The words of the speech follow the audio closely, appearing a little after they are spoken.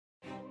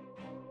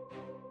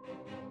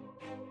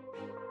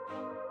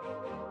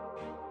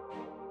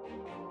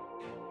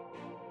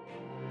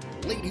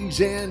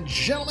Ladies and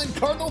gentlemen,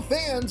 Cardinal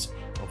fans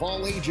of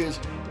all ages,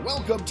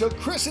 welcome to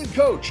Chris and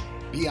Coach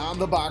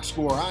Beyond the Box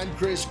Score. I'm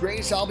Chris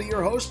Grace. I'll be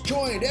your host,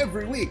 joined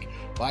every week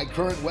by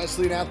current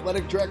Wesleyan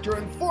Athletic Director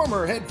and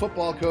former head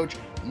football coach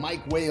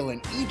Mike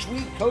Whalen. Each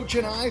week, Coach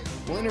and I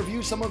will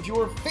interview some of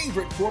your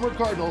favorite former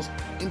Cardinals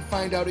and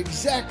find out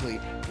exactly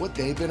what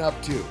they've been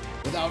up to.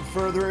 Without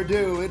further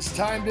ado, it's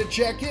time to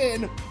check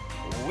in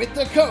with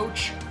the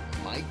coach,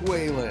 Mike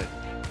Whalen.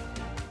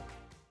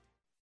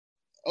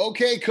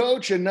 Okay,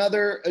 Coach,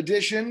 another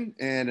edition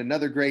and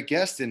another great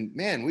guest. And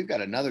man, we've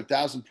got another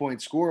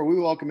 1,000-point score. We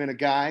welcome in a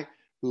guy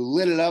who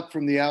lit it up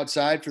from the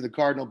outside for the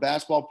Cardinal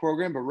basketball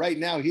program, but right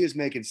now he is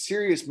making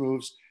serious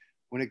moves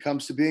when it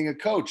comes to being a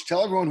coach.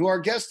 Tell everyone who our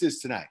guest is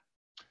tonight.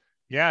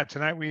 Yeah,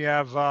 tonight we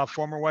have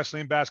former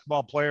Wesleyan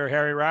basketball player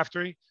Harry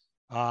Raftery.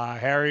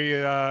 Harry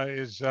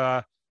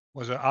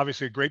was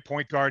obviously a great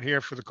point guard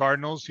here for the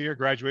Cardinals. Here,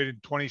 graduated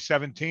in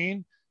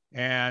 2017,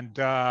 and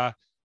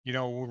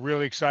we're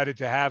really excited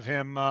to have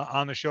him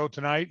on the show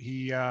tonight.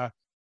 He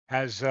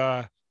has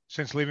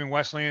since leaving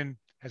Wesleyan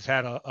has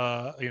had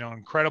a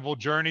incredible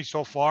journey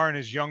so far in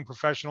his young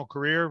professional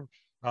career.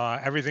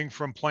 Everything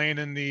from playing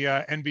in the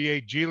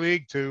NBA G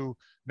League to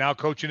now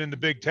coaching in the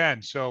Big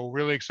Ten. So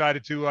really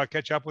excited to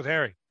catch up with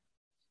Harry.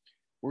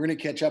 We're going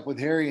to catch up with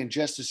Harry in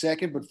just a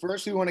second, but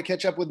first we want to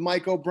catch up with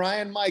Mike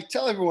O'Brien. Mike,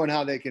 tell everyone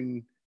how they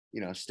can,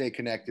 stay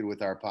connected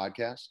with our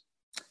podcast.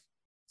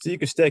 So you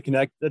can stay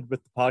connected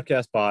with the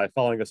podcast by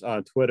following us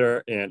on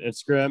Twitter and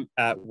Instagram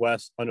at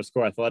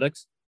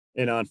Wes_athletics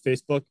and on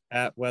Facebook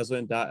at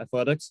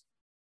Wesleyan.athletics.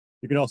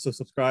 You can also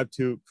subscribe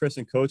to Chris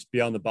and Coach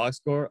Beyond the Box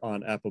Score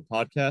on Apple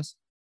Podcasts,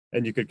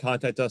 and you could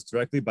contact us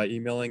directly by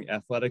emailing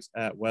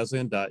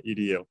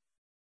athletics@wesleyan.edu.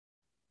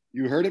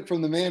 You heard it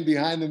from the man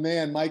behind the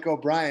man, Mike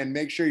O'Brien.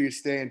 Make sure you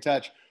stay in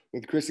touch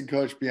with Chris and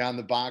Coach Beyond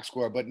the Box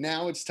Score. But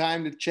now it's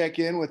time to check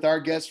in with our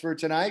guest for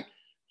tonight,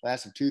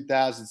 class of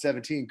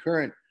 2017,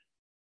 current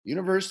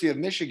University of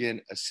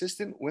Michigan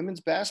assistant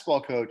women's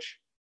basketball coach.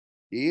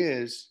 He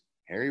is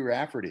Harry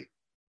Raftery.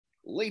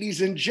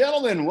 Ladies and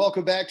gentlemen,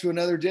 welcome back to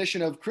another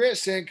edition of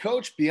Chris and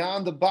Coach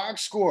Beyond the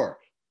Box Score.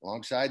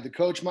 Alongside the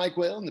coach, Mike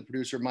Whalen, the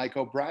producer, Mike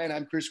O'Brien,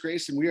 I'm Chris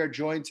Grace, and we are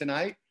joined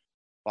tonight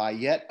by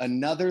yet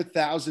another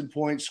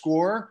 1,000-point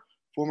scorer,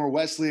 former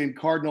Wesleyan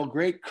Cardinal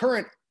great,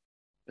 current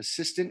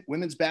assistant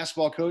women's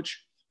basketball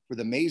coach for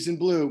the Maize and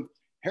Blue,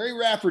 Harry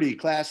Raftery,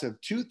 class of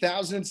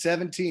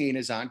 2017,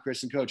 is on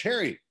Chris and Coach.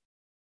 Harry,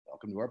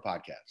 welcome to our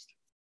podcast.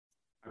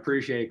 I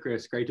appreciate it,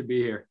 Chris. Great to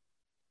be here.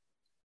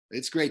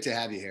 It's great to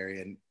have you,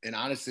 Harry. And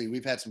honestly,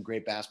 we've had some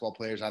great basketball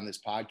players on this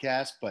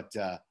podcast, but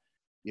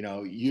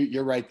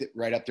you're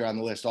right up there on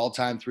the list.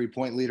 All-time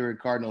three-point leader in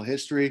Cardinal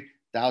history,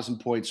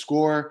 1,000-point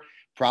scorer,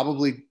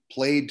 probably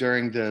played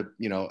during the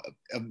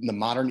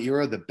modern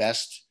era, the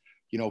best,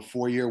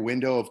 4-year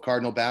window of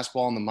Cardinal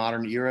basketball in the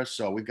modern era.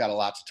 So we've got a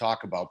lot to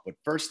talk about. But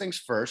first things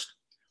first,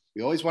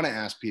 we always want to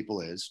ask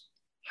people is,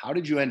 how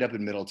did you end up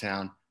in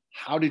Middletown?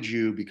 How did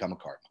you become a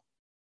Cardinal?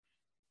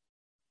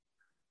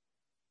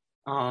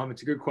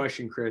 It's a good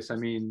question, Chris. I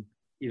mean,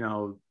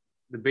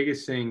 the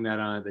biggest thing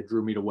that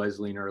drew me to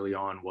Wesleyan early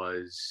on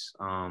was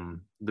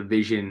the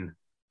vision,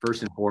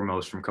 first and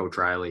foremost, from Coach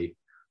Riley.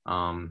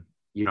 I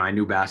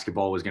knew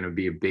basketball was going to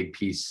be a big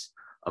piece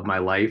of my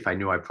life. I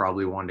knew I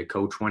probably wanted to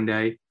coach one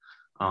day.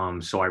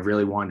 So I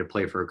really wanted to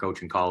play for a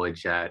coach in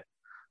college that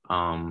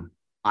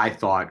I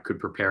thought could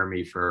prepare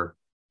me for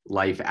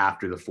life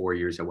after the 4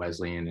 years at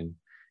Wesleyan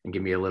and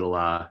give me a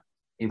little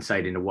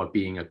insight into what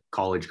being a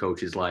college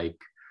coach is like.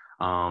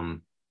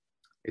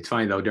 It's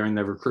funny though, during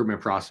the recruitment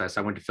process,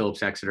 I went to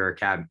Phillips Exeter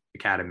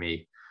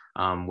Academy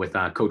with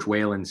Coach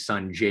Whalen's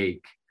son,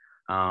 Jake.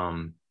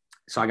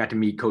 So I got to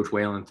meet Coach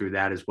Whalen through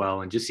that as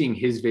well. And just seeing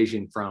his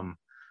vision from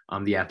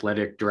the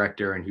athletic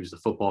director, and he was the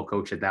football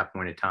coach at that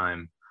point in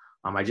time.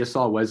 I just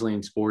saw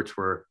Wesleyan sports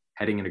were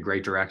heading in a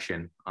great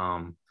direction.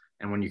 And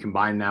when you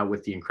combine that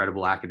with the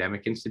incredible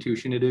academic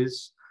institution it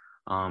is,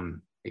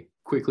 it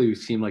quickly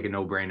seemed like a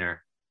no-brainer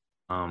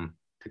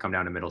to come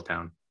down to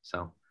Middletown.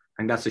 So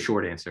I think that's the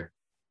short answer.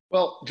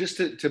 Well, just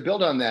to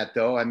build on that,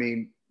 though, I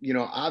mean,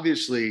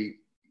 obviously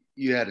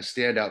you had a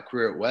standout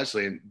career at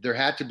Wesleyan. There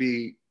had to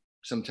be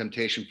some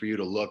temptation for you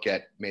to look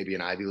at maybe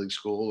an Ivy League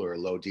school or a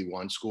low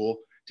D1 school.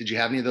 Did you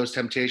have any of those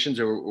temptations,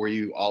 or were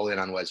you all in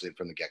on Wesleyan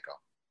from the get-go?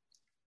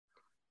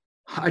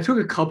 I took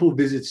a couple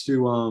visits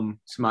to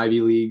some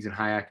Ivy Leagues and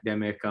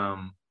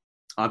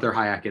other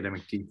high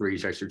academic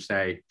D3s, I should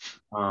say.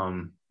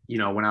 When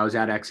I was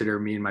at Exeter,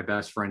 me and my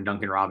best friend,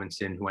 Duncan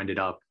Robinson, who ended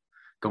up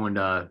going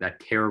to that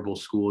terrible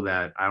school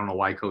that I don't know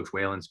why Coach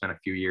Whalen spent a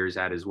few years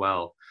at as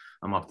well.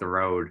 I'm up the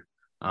road.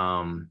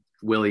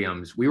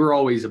 Williams. We were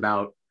always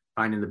about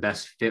finding the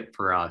best fit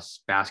for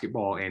us,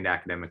 basketball and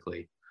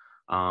academically.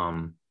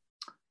 And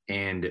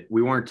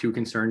we weren't too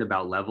concerned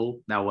about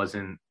level. That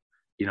wasn't,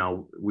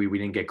 we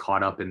didn't get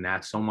caught up in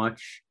that so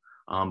much.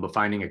 But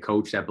finding a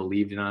coach that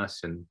believed in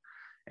us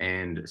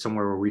and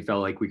somewhere where we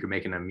felt like we could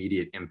make an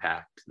immediate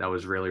impact, that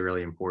was really,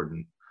 really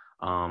important.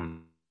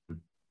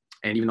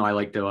 And even though I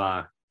like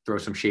to throw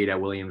some shade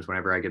at Williams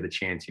whenever I get the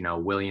chance,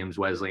 Williams,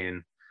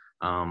 Wesleyan,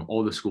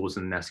 all the schools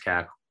in the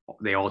NESCAC,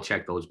 they all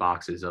check those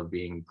boxes of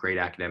being great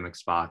academic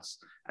spots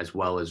as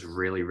well as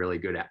really, really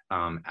good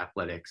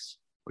athletics,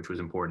 which was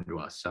important to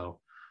us. So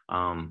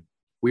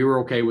we were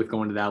okay with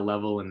going to that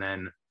level. And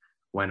then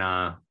when,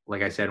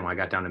 like I said, when I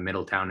got down to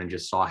Middletown and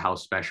just saw how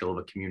special of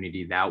a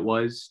community that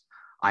was,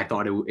 I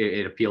thought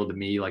it appealed to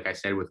me, like I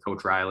said, with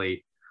Coach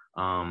Riley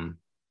and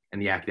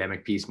the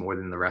academic piece more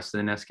than the rest of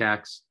the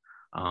NESCACs.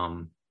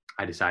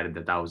 I decided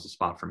that was the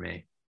spot for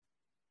me.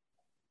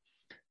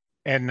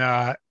 And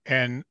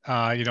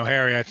you know,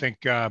 Harry, I think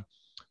it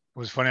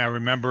was funny. I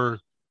remember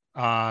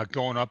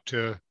going up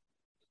to,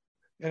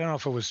 I don't know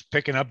if it was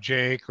picking up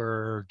Jake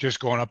or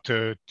just going up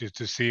to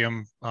see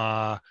him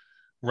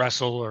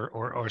wrestle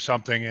or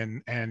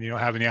something, and you know,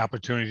 having the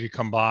opportunity to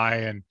come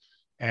by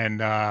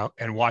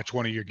and watch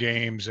one of your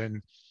games.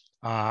 And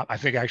I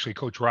think actually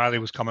Coach Riley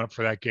was coming up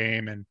for that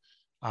game. And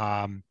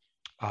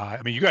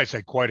I mean, you guys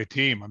had quite a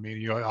team. I mean,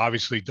 you know,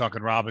 obviously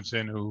Duncan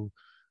Robinson, who,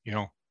 you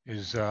know,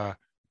 is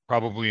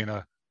probably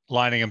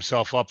lining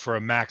himself up for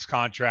a max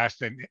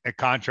contract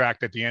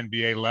at the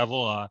NBA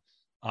level.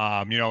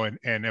 You know,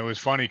 and it was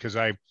funny because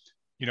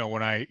you know,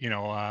 when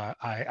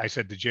I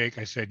said to Jake,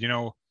 I said, you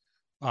know,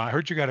 I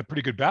heard you got a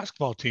pretty good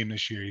basketball team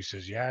this year. He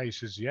says, yeah. He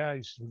says, yeah.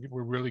 He says,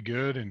 we're really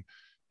good.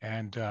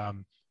 And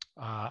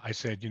I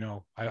said, you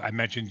know, I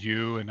mentioned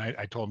you, and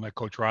I told him that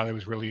Coach Riley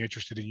was really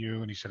interested in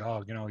you, and he said,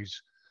 oh, you know,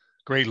 he's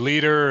a great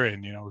leader,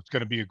 and you know, it's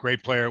going to be a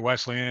great player at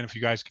Wesleyan if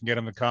you guys can get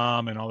him to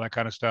come and all that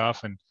kind of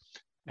stuff.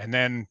 And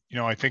then, you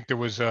know, I think there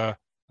was one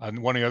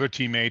of the other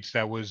teammates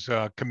that was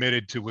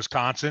committed to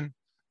Wisconsin,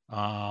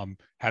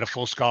 had a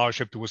full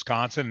scholarship to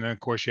Wisconsin. And then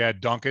of course you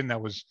had Duncan that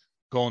was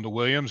going to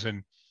Williams,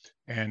 and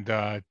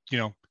you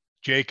know,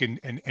 Jake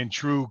in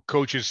true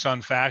coach's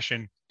son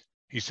fashion,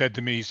 he said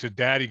to me, he said,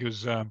 Dad, he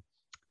goes,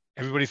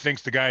 everybody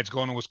thinks the guy that's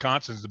going to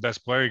Wisconsin is the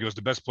best player. He goes,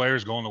 the best player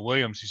is going to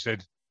Williams. He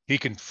said, he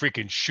can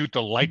freaking shoot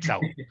the lights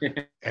out.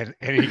 and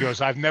he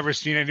goes, I've never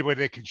seen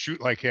anybody that can shoot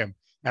like him.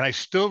 And I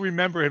still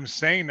remember him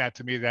saying that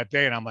to me that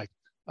day. And I'm like,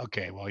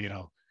 okay, well, you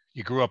know,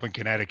 you grew up in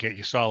Connecticut.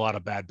 You saw a lot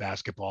of bad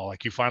basketball.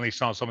 Like you finally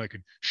saw somebody that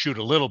could shoot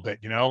a little bit,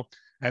 you know,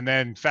 and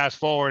then fast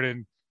forward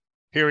and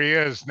here he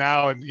is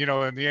now, and, you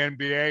know, in the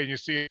NBA, and you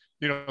see,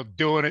 you know,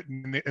 doing it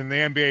in the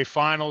NBA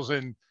finals.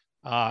 And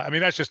I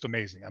mean, that's just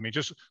amazing. I mean,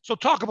 just so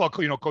talk about,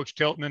 you know, Coach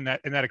Tilton and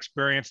that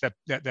experience,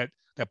 that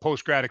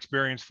post-grad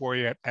experience for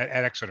you at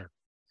Exeter.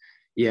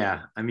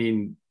 Yeah. I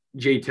mean,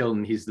 Jay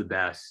Tilton, he's the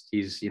best.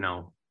 He's, you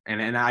know,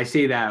 and I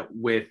say that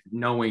with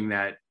knowing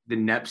that the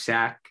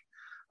NEPSAC,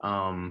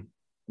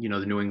 you know,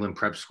 the New England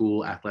Prep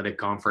School Athletic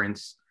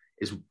Conference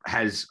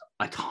has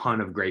a ton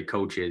of great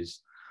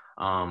coaches.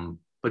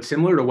 But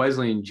similar to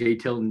Wesleyan, Jay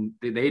Tilton,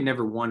 they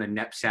never won a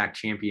NEPSAC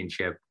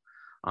championship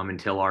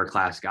until our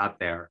class got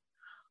there.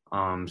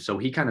 So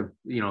he kind of,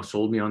 you know,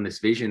 sold me on this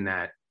vision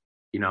that,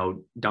 you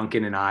know,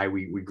 Duncan and I,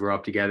 we grew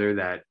up together,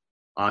 that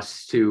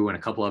us two and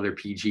a couple other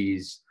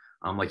PGs,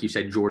 like you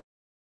said, Jordan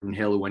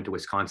Hill, who went to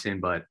Wisconsin,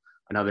 but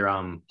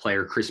another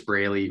player, Chris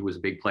Braley, who was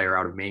a big player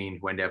out of Maine,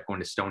 who ended up going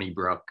to Stony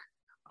Brook.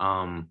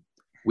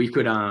 We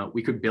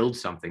could build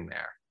something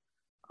there.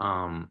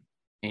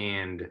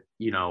 And,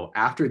 you know,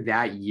 after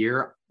that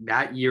year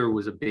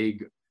was a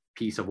big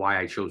piece of why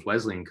I chose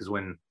Wesleyan. Because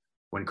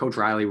when Coach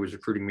Riley was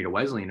recruiting me to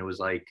Wesleyan, it was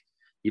like,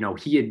 you know,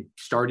 he had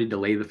started to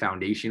lay the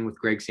foundation with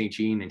Greg St.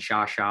 Jean and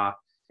Shaw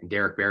and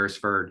Derek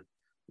Beresford,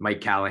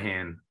 Mike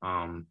Callahan.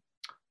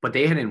 But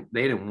they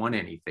hadn't won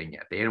anything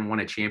yet. They hadn't won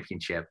a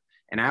championship.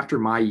 And after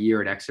my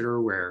year at Exeter,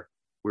 where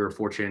we were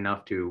fortunate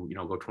enough to, you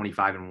know, go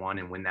 25-1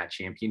 and win that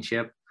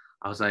championship,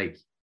 I was like,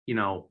 you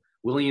know,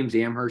 Williams,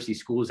 Amherst, these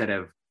schools that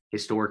have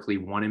historically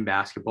won in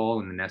basketball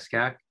in the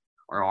NESCAC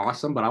are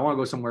awesome, but I want to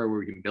go somewhere where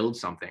we can build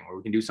something, where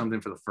we can do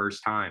something for the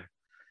first time.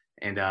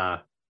 And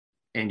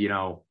you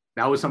know,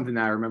 that was something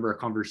that I remember a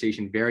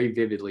conversation very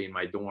vividly in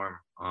my dorm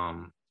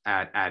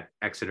at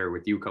Exeter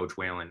with you, Coach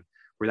Whalen,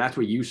 where that's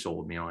what you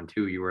sold me on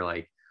too. You were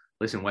like,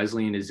 listen,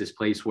 Wesleyan is this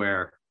place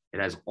where it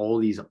has all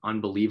these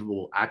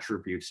unbelievable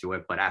attributes to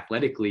it, but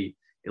athletically,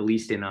 at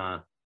least in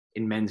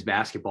men's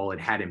basketball, it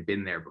hadn't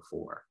been there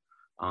before.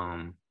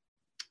 And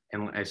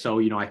so,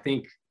 you know, I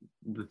think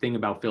the thing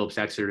about Phillips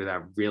Exeter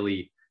that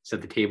really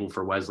set the table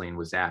for Wesleyan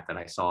was that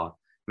I saw,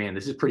 man,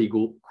 this is pretty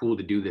cool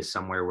to do this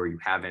somewhere where you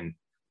haven't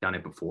done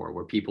it before,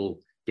 where people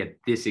get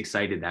this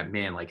excited that,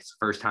 man, like it's the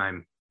first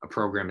time a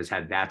program has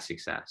had that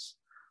success.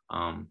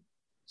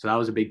 So that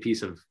was a big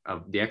piece of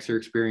the Exeter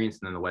experience,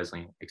 and then the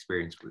Wesleyan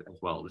experience as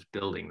well, was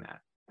building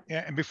that.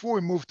 Yeah, and before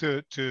we move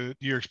to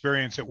your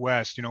experience at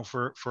West, you know,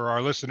 for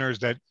our listeners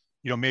that,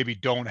 you know, maybe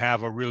don't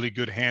have a really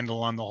good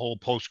handle on the whole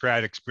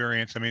post-grad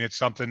experience, I mean, it's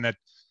something that,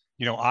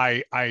 you know,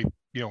 I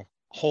you know,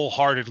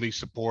 wholeheartedly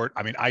support.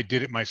 I mean, I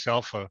did it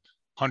myself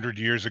 100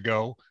 years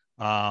ago,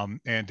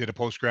 and did a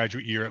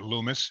postgraduate year at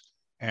Loomis,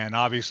 and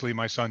obviously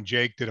my son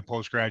Jake did a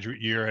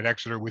postgraduate year at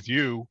Exeter with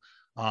you.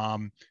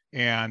 You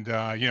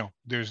know,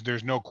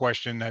 there's no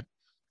question that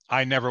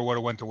I never would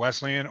have went to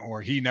Wesleyan,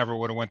 or he never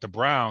would have went to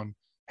Brown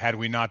had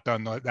we not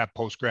done that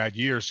post-grad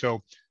year.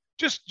 So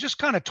just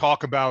kind of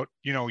talk about,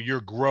 you know,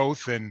 your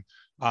growth and,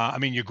 I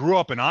mean, you grew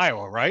up in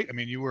Iowa, right? I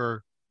mean,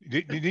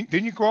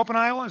 didn't you grow up in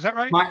Iowa? Is that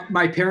right?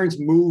 My parents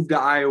moved to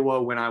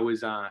Iowa when I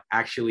was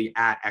actually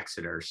at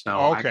Exeter.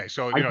 So Okay.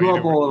 So, I grew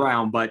up all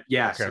around, but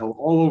yeah, okay. so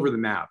all over the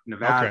map,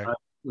 Nevada, okay.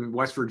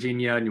 West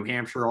Virginia, New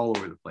Hampshire, all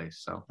over the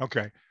place. So,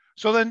 okay.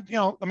 So then,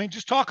 I mean,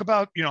 just talk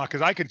about,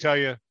 cause I can tell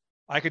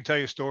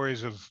you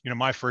stories of,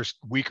 my first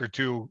week or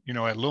two,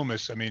 at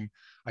Loomis. I mean,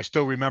 I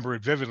still remember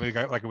it vividly,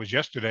 like it was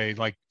yesterday,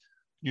 like,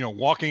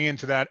 walking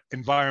into that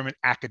environment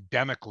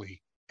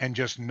academically and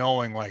just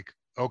knowing like,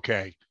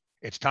 okay,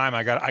 it's time.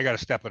 I got to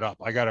step it up.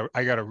 I got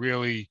to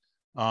really,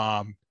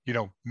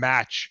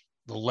 match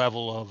the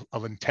level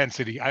of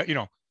intensity.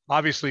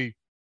 Obviously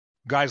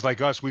guys like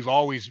us, we've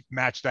always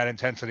matched that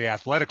intensity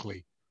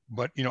athletically,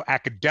 but,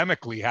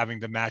 academically having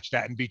to match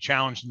that and be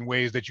challenged in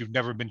ways that you've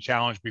never been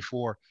challenged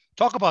before.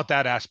 Talk about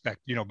that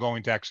aspect,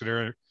 going to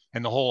Exeter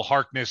and the whole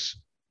Harkness,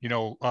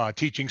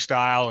 teaching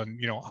style and,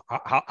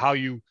 how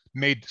you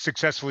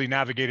successfully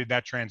navigated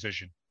that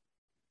transition.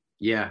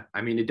 Yeah.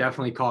 I mean, it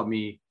definitely caught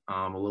me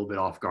a little bit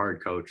off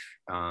guard, coach.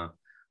 When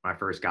I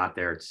first got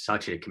there, it's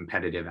such a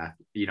competitive,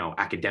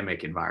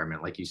 academic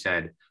environment. Like you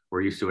said,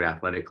 we're used to it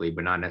athletically,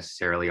 but not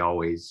necessarily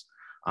always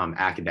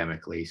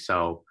academically.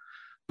 So,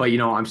 but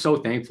I'm so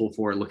thankful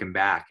for it. Looking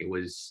back,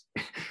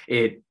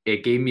 it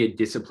gave me a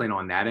discipline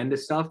on that end of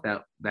stuff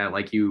that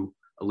like you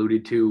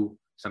alluded to,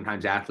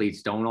 sometimes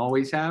athletes don't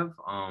always have.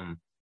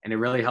 And it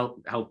really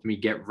helped me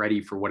get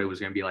ready for what it was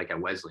going to be like at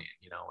Wesleyan.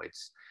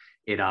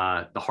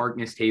 The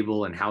Harkness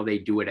table and how they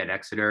do it at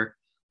Exeter,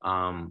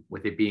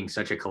 with it being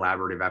such a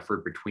collaborative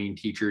effort between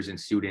teachers and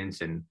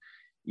students. And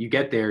you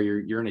get there,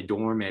 you're in a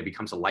dorm and it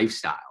becomes a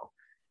lifestyle.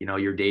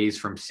 Your days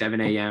from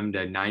 7 a.m.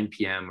 to 9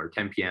 p.m. or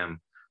 10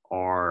 p.m.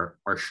 are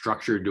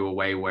structured to a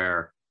way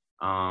where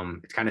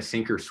it's kind of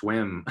sink or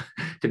swim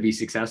to be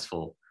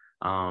successful.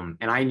 And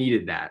I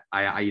needed that.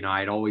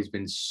 I'd always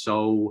been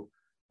so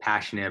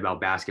passionate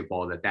about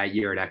basketball that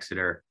year at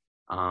Exeter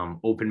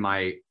opened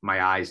my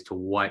eyes to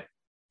what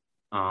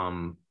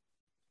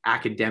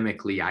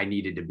academically I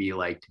needed to be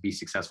like to be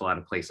successful at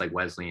a place like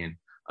Wesleyan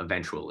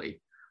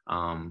eventually.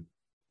 And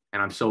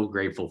I'm so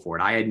grateful for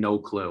it. I had no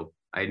clue.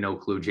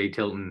 Jay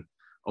Tilton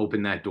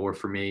opened that door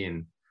for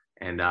me.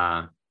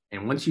 And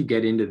once you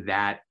get into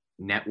that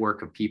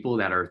network of people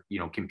that are,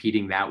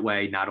 competing that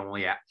way, not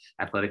only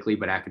athletically,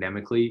 but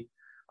academically,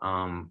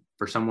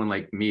 for someone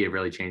like me, it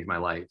really changed my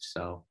life.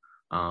 So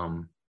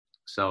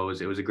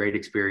it was a great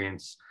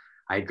experience.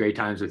 I had great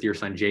times with your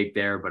son, Jake,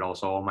 there, but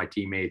also all my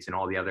teammates and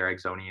all the other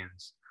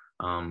Exonians.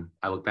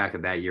 I look back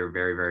at that year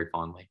very, very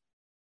fondly.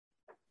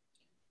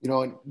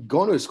 Going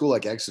to a school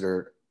like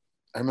Exeter,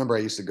 I remember I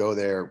used to go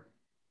there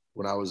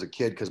when I was a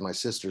kid because my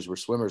sisters were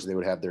swimmers and they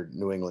would have their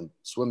New England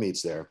swim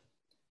meets there.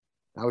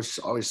 I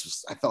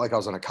felt like I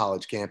was on a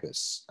college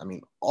campus. I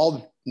mean, all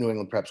the New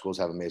England prep schools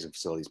have amazing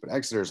facilities, but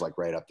Exeter is like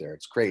right up there.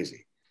 It's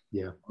crazy.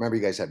 Yeah. I remember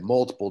you guys had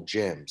multiple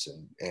gyms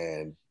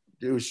and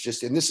it was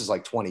just, and this is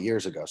like 20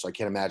 years ago. So I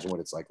can't imagine what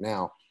it's like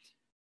now.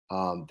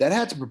 That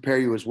had to prepare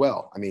you as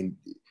well. I mean,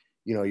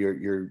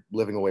 you're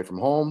living away from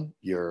home,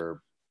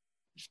 you're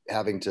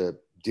having to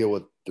deal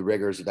with the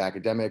rigors of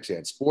academics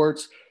and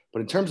sports,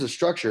 but in terms of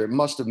structure, it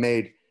must have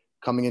made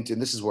coming into,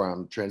 and this is where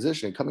I'm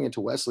transitioning, coming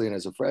into Wesleyan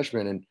as a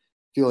freshman and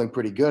feeling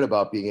pretty good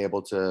about being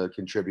able to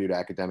contribute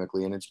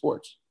academically and in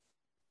sports.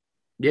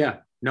 Yeah,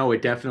 no,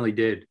 it definitely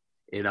did.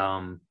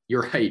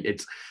 You're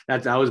right.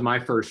 That was my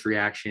first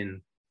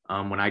reaction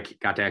when I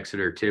got to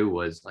Exeter too,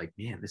 was like,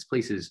 man, this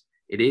place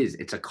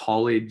it's a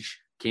college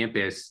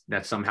campus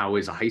that somehow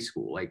is a high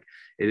school. Like,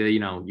 you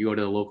go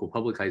to the local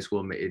public high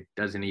school, it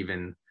doesn't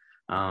even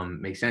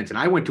make sense. And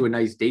I went to a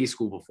nice day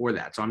school before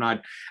that. So I'm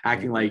not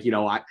acting like,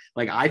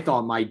 I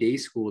thought my day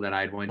school that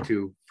I'd went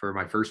to for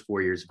my first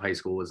 4 years of high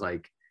school was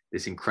like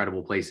this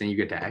incredible place. Then you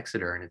get to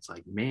Exeter and it's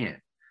like, man,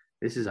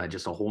 this is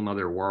just a whole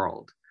nother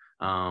world.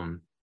 But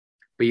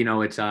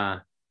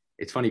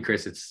it's funny,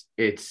 Chris,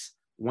 it's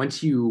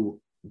once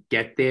you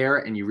get there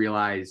and you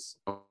realize,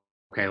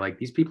 okay, like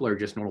these people are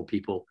just normal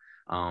people.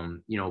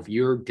 If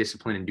you're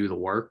disciplined and do the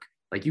work,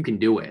 like you can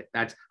do it.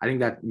 I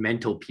think that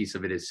mental piece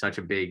of it is such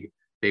a big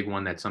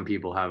one that some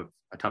people have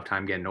a tough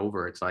time getting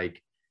over. It's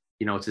like,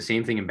 it's the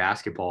same thing in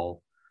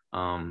basketball,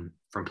 from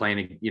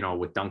playing,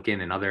 with Duncan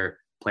and other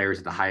players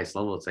at the highest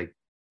level. It's like,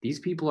 these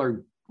people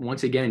are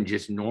once again,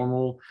 just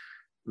normal,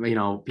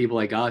 people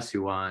like us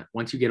who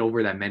once you get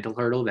over that mental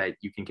hurdle that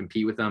you can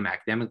compete with them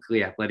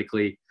academically,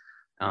 athletically,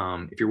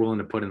 if you're willing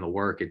to put in the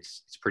work,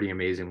 it's pretty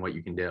amazing what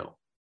you can do.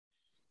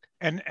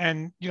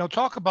 And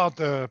talk about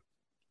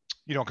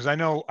because I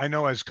know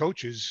as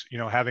coaches,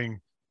 having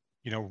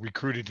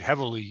recruited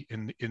heavily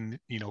in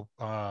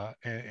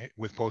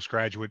with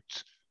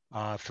postgraduates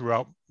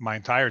throughout my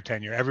entire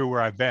tenure,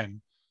 everywhere I've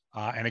been,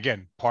 and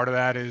again, part of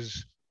that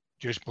is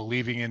just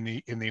believing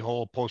in the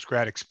whole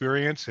post-grad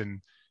experience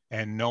and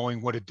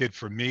knowing what it did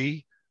for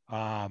me.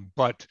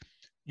 But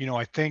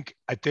I think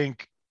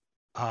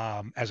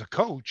as a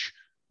coach,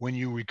 when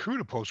you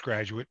recruit a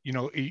postgraduate,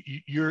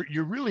 you're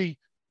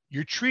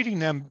treating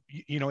them,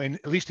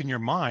 at least in your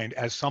mind,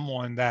 as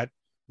someone that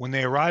when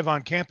they arrive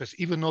on campus,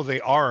 even though they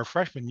are a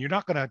freshman, you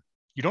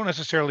don't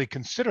necessarily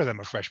consider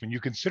them a freshman. You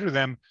consider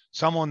them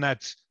someone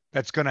that's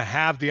going to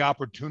have the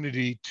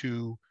opportunity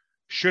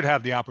should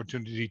have the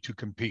opportunity to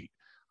compete.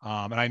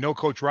 And I know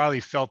Coach Riley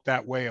felt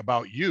that way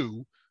about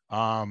you,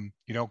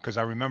 because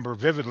I remember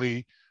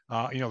vividly,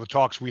 the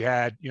talks we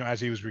had,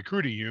 as he was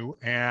recruiting you,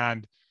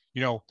 and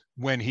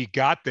when he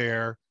got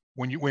there,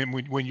 when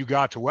you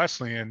got to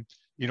Wesleyan,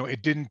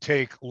 it didn't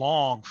take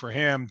long for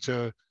him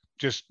to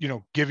just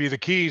give you the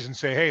keys and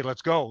say, hey,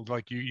 let's go.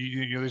 Like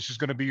this is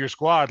going to be your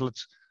squad.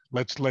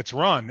 Let's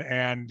run.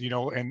 And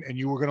and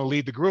you were going to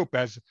lead the group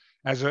as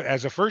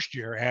a first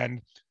year.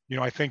 And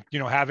I think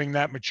having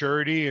that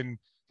maturity and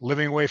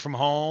living away from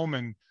home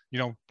and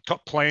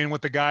playing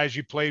with the guys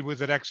you played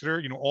with at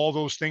Exeter, all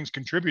those things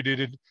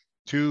contributed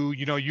to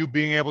you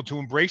being able to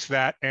embrace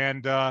that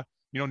and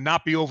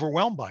not be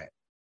overwhelmed by it.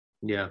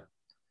 Yeah,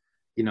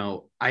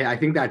 I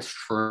think that's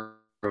true.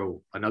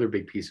 Another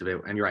big piece of it,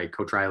 and you're right,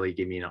 Coach Riley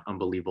gave me an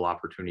unbelievable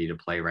opportunity to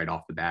play right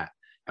off the bat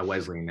at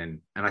Wesleyan, and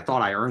I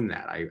thought I earned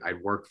that.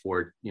 I'd worked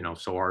for it,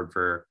 so hard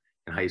for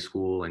in high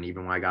school, and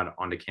even when I got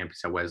onto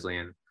campus at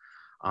Wesleyan.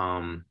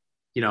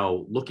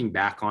 Looking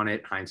back on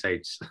it,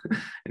 hindsight's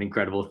an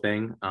incredible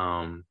thing.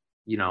 One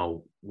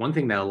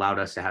thing that allowed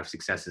us to have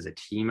success as a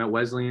team at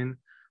Wesleyan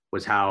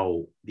was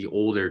how the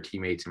older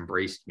teammates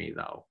embraced me,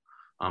 though.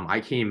 I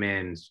came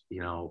in,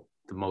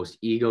 the most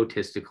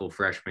egotistical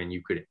freshman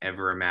you could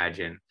ever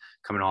imagine,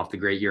 coming off the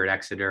great year at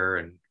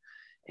Exeter,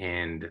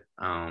 and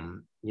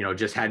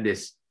just had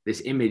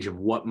this image of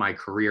what my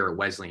career at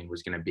Wesleyan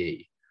was going to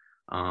be.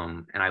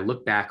 And I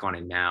look back on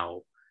it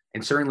now,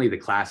 and certainly the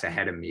class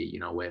ahead of me,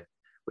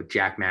 with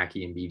Jack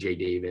Mackey and BJ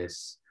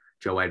Davis,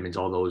 Joe Edmonds,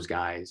 all those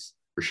guys,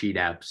 Rashid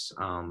Epps,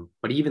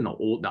 but even the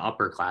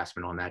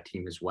upperclassmen on that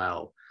team as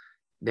well.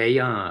 They,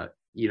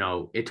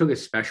 it took a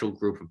special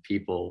group of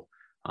people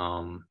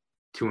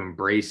to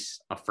embrace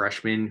a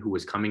freshman who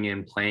was coming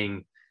in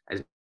playing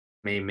as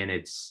many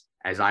minutes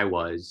as I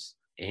was.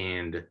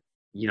 And,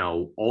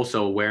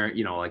 also where,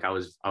 I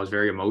was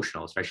very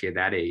emotional, especially at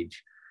that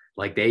age.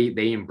 Like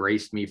they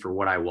embraced me for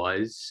what I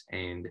was.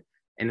 And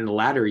in the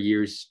latter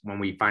years, when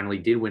we finally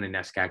did win a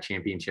NESCAC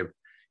championship,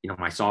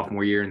 my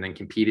sophomore year, and then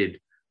competed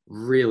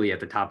really at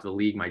the top of the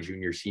league my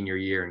junior, senior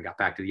year, and got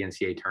back to the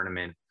NCAA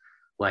tournament.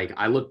 Like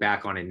I look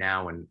back on it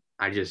now, and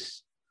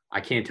I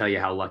can't tell you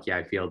how lucky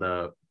I feel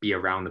to be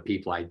around the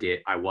people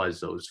I was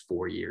those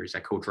 4 years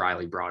that Coach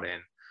Riley brought in.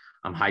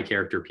 High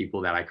character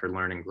people that I could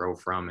learn and grow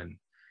from. And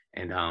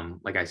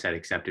like I said,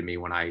 accepted me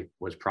when I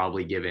was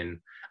probably given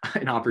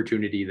an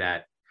opportunity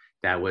that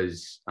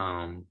was,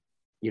 I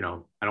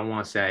don't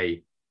want to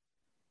say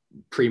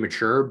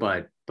premature,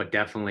 but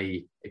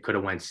definitely it could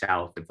have went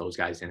south if those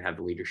guys didn't have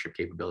the leadership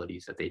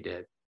capabilities that they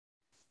did.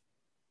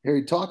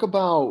 Harry, talk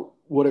about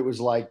what it was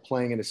like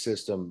playing in a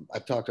system.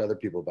 I've talked to other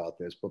people about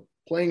this, but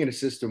playing in a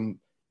system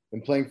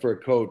and playing for a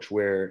coach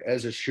where,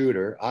 as a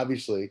shooter,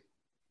 obviously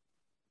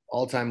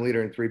all-time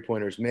leader in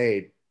three-pointers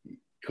made,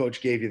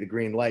 coach gave you the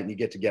green light and you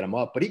get to get them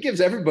up, but he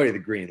gives everybody the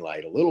green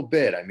light a little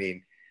bit. I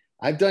mean,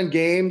 I've done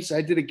games.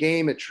 I did a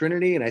game at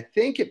Trinity, and I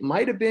think it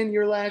might have been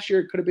your last year.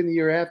 It could have been the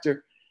year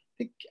after.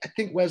 I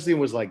think Wesleyan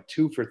was like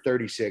 2 for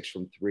 36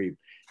 from three.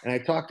 And I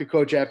talked to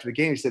coach after the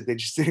game. He said they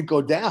just didn't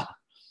go down.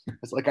 I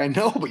was like, I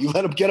know, but you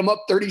let them get them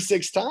up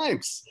 36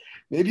 times.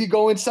 Maybe you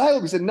go inside.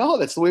 He said, no,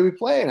 that's the way we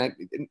play. And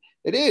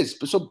it is.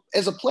 But so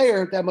as a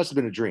player, that must have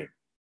been a dream.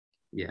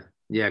 Yeah.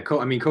 Yeah.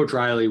 Coach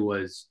Riley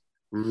was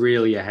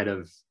really ahead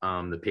of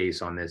the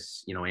pace on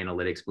this,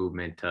 analytics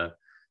movement to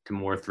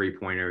more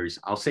 3-pointers.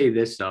 I'll say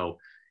this, though,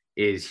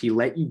 is he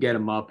let you get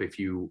them up if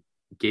you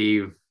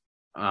gave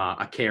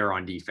a care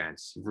on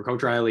defense. For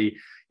Coach Riley,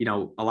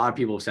 a lot of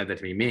people have said that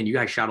to me, man, you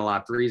guys shot a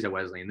lot of threes at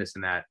Wesleyan, this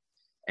and that.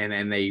 And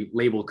then they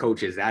label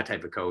coach as that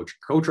type of coach.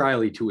 Coach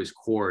Riley, to his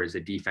core, is a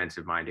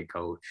defensive-minded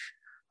coach.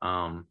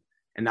 And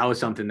that was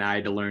something that I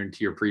had to learn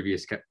to your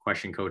previous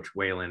question, Coach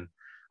Whalen.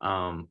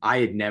 I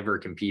had never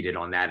competed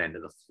on that end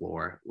of the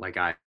floor like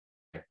I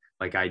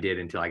did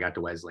until I got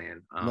to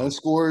Wesleyan. No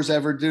scorers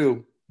ever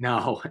do.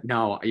 No,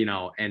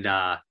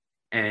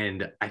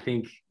 and I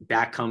think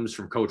that comes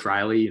from Coach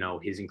Riley,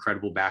 his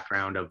incredible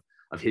background of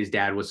his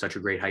dad was such a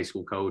great high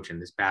school coach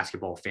and this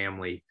basketball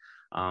family.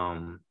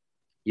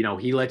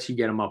 He lets you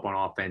get him up on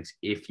offense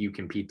if you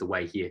compete the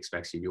way he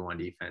expects you to on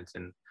defense.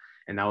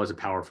 And that was a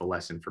powerful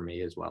lesson for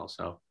me as well.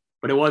 So,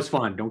 but it was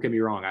fun. Don't get me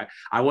wrong.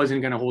 I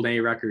wasn't going to hold any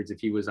records if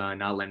he was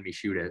not letting me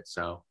shoot it.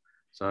 So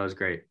that was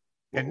great.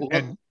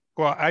 And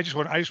well, I just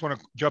want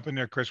to jump in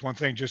there, Chris. One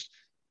thing, just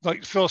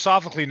like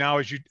philosophically now,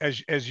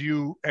 as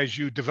you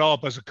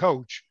develop as a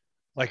coach,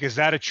 like, is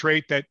that a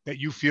trait that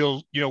you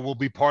feel, will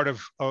be part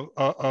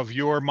of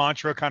your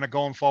mantra kind of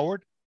going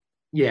forward?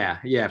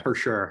 Yeah, for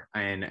sure.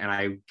 And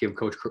I give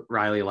Coach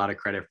Riley a lot of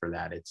credit for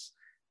that. It's,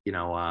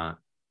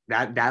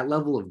 that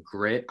level of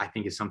grit, I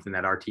think, is something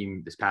that our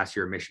team this past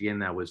year in Michigan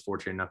that was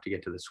fortunate enough to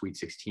get to the Sweet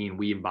 16,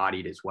 we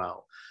embodied as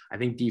well. I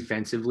think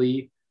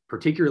defensively,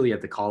 particularly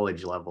at the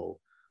college level,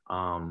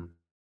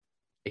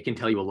 it can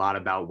tell you a lot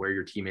about where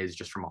your team is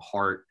just from a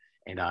heart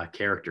and a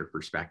character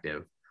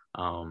perspective.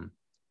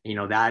 You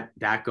know,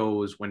 that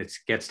goes when it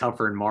gets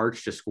tougher in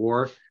March to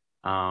score.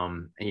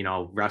 And, you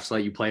know, refs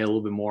let you play a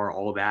little bit more,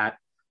 all that.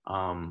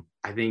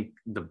 I think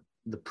the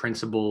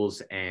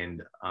principles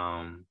and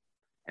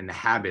the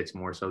habits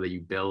more so that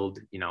you build,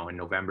 you know, in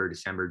November,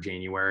 December,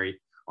 January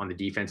on the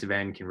defensive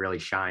end can really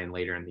shine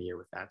later in the year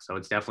with that. So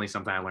it's definitely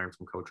something I learned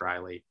from Coach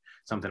Riley,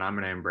 something I'm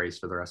going to embrace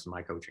for the rest of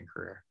my coaching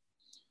career.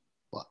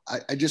 Well,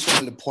 I just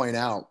wanted to point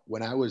out,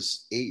 when I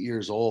was 8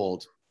 years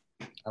old,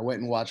 I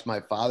went and watched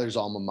my father's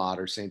alma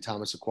mater, St.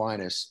 Thomas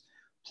Aquinas,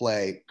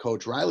 play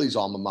Coach Riley's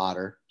alma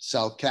mater,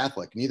 South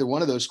Catholic. Neither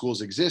one of those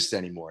schools exists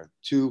anymore.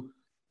 One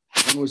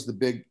was the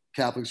big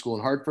Catholic school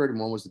in Hartford, and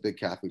one was the big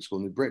Catholic school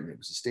in New Britain. It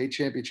was a state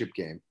championship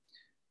game.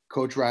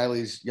 Coach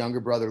Riley's younger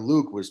brother,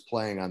 Luke, was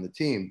playing on the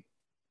team.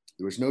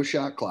 There was no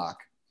shot clock,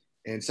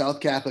 and South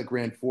Catholic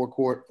ran four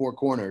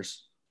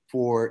corners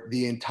for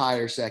the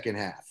entire second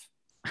half.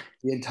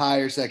 The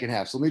entire second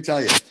half. So let me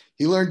tell you,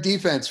 he learned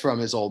defense from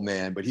his old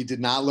man, but he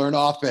did not learn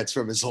offense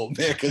from his old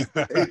man, because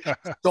they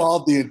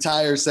solved the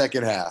entire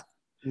second half.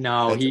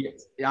 No,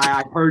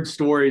 I've heard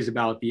stories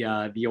about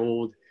the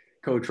old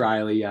Coach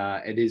Riley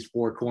and his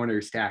four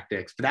corners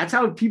tactics, but that's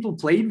how people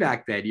played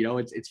back then. You know,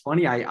 it's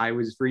funny. I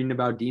was reading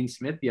about Dean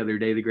Smith the other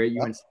day, the great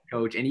UNC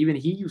coach, and even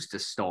he used to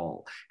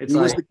stall. He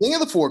was the king of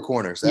the four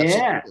corners.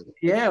 Absolutely.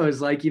 Yeah. It was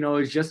like, you know,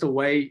 it was just a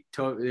way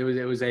to.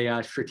 It was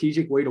a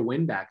strategic way to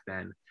win back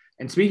then.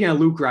 And speaking of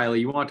Luke Riley,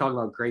 you want to talk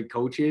about great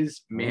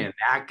coaches? Man,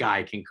 that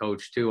guy can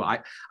coach too. I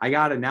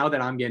got to, now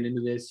that I'm getting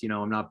into this, you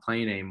know, I'm not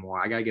playing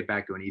anymore. I got to get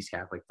back to an East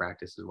Catholic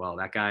practice as well.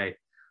 That guy,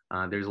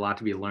 there's a lot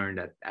to be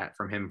learned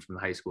from him from the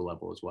high school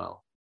level as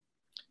well.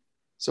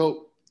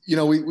 So, you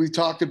know, we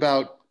talked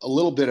about a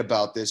little bit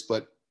about this,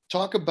 but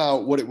talk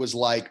about what it was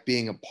like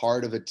being a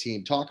part of a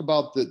team. Talk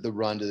about the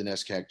run to the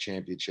NESCAC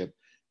championship,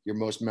 your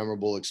most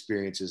memorable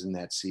experiences in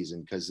that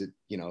season, because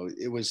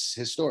it was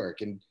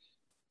historic and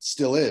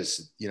still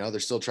is. You know, they're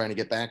still trying to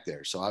get back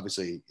there. So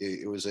obviously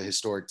it was a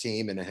historic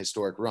team and a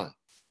historic run.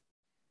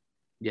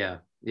 Yeah.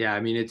 I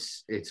mean,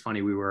 it's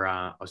funny.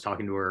 I was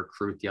talking to a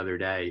recruit the other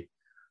day.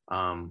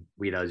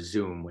 We had a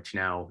Zoom, which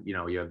now, you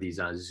know, you have these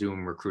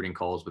Zoom recruiting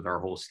calls with our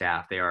whole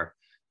staff. They are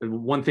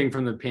one thing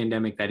from the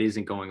pandemic that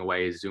isn't going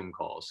away is Zoom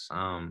calls.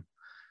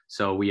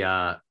 So we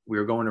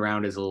were going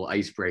around as a little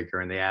icebreaker,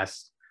 and they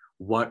asked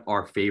what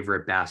our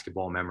favorite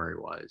basketball memory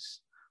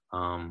was.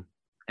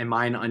 And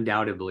mine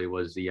undoubtedly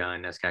was the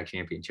NESCAC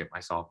championship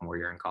my sophomore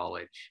year in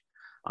college.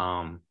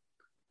 You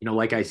know,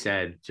 like I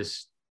said,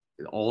 just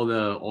all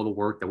the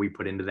work that we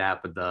put into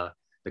that, but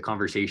the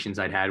conversations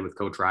I'd had with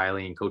Coach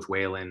Riley and Coach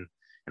Whalen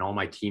and all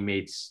my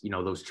teammates, you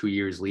know, those 2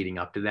 years leading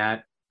up to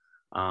that.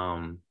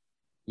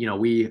 You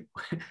know,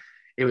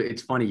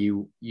 it's funny,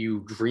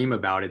 you dream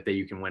about it that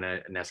you can win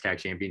a NESCAC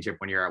championship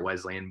when you're at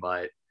Wesleyan,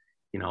 but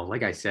you know,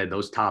 like I said,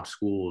 those top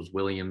schools,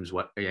 Williams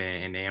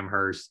and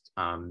Amherst,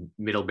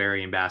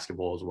 Middlebury in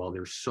basketball as well,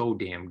 they're so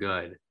damn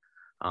good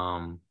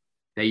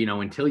that, you know,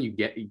 until you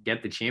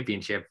get the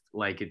championship,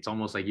 like it's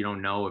almost like you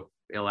don't know if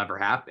it'll ever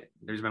happen.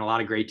 There's been a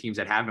lot of great teams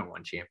that haven't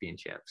won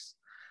championships.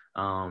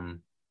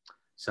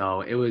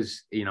 So it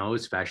was, you know, it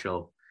was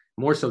special.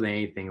 More so than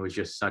anything, it was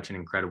just such an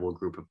incredible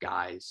group of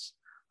guys.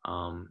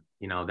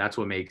 You know, that's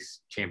what makes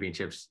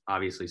championships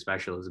obviously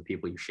special, is the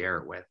people you share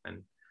it with.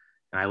 And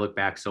I look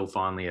back so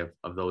fondly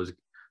of those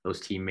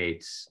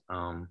teammates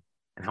and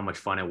how much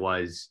fun it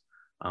was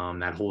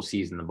that whole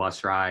season, the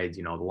bus rides,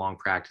 you know, the long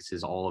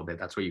practices, all of it.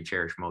 That's what you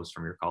cherish most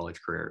from your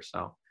college career.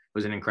 So it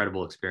was an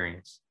incredible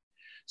experience.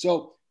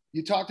 So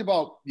you talked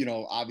about, you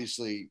know,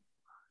 obviously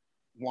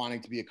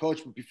wanting to be a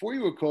coach, but before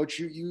you were a coach,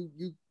 you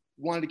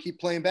wanted to keep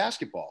playing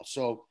basketball.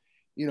 So,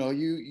 you know,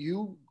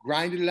 you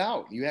grinded it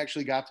out. You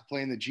actually got to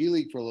play in the G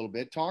League for a little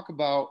bit. Talk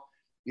about,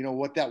 you know,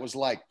 what that was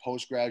like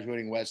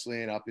post-graduating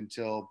Wesleyan up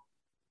until,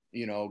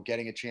 you know,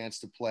 getting a chance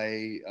to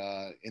play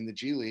in the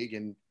G League,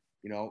 and,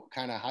 you know,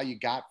 kind of how you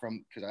got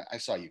from, because I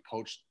saw you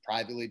coached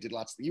privately, did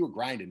lots of, you were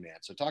grinding, man.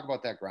 So talk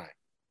about that grind.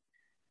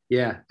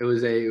 Yeah, it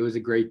was a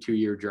great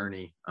 2-year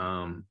journey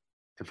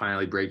to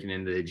finally breaking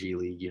into the G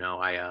League. You know,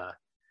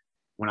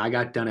 when I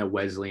got done at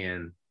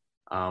Wesleyan,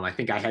 I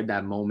think I had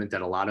that moment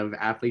that a lot of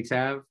athletes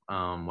have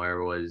where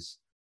it was,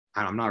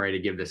 I'm not ready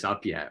to give this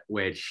up yet,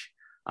 which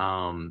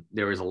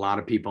there was a lot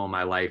of people in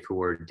my life who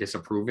were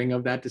disapproving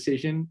of that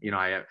decision. You know,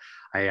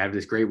 I have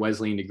this great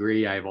Wesleyan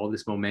degree. I have all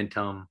this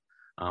momentum.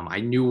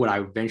 I knew what I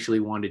eventually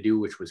wanted to do,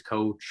 which was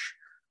coach.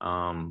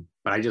 But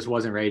I just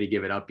wasn't ready to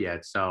give it up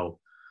yet. So,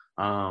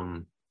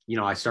 you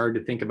know, I started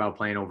to think about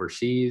playing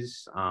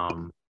overseas.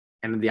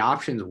 And the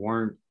options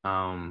weren't,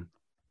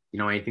 you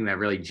know, anything that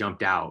really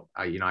jumped out.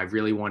 You know, I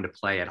really wanted to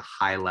play at a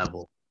high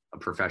level of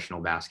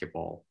professional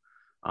basketball.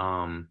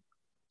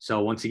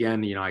 So once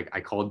again, you know,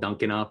 I called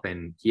Duncan up,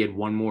 and he had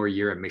one more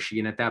year at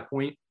Michigan at that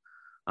point.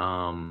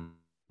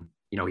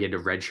 You know, he had to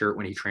redshirt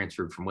when he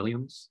transferred from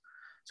Williams.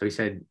 So he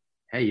said,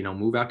 hey, you know,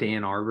 move out to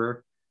Ann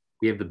Arbor.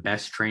 We have the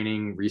best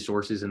training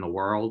resources in the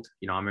world.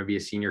 You know, I'm going to be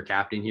a senior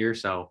captain here,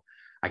 so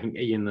I can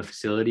get you in the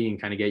facility and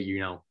kind of get, you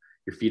know,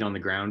 your feet on the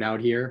ground out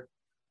here.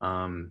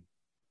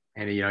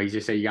 And, you know, he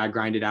just said, you got to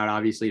grind it out,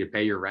 obviously, to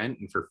pay your rent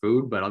and for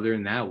food. But other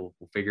than that, we'll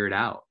figure it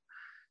out.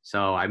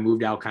 So I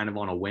moved out kind of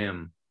on a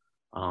whim.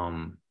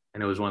 And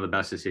it was one of the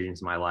best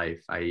decisions in my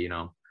life.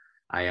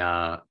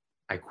 I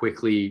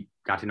quickly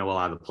got to know a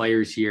lot of the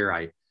players here.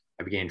 I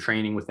began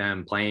training with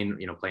them, playing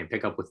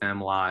pickup with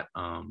them a lot.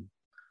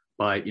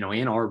 But, you know,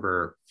 Ann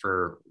Arbor,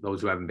 for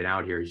those who haven't been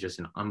out here, is just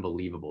an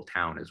unbelievable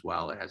town as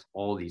well. It has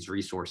all these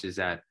resources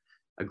that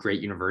a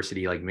great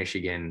university like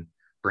Michigan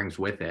brings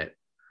with it.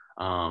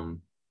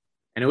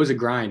 And it was a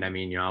grind. I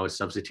mean, you know, I was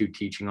substitute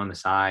teaching on the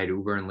side,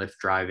 Uber and Lyft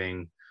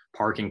driving,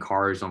 parking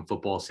cars on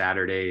football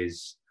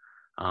Saturdays,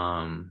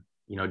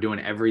 you know, doing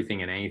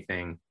everything and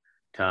anything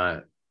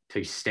to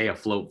stay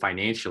afloat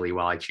financially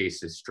while I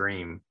chased this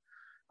dream.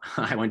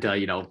 I went to,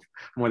 you know,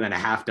 more than a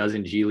half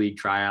dozen G League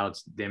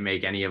tryouts, didn't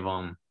make any of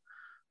them.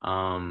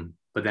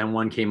 But then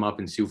one came up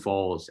in Sioux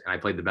Falls, and I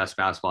played the best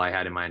basketball I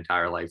had in my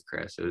entire life,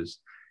 Chris.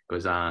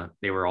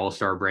 They were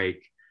all-star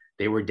break.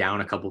 They were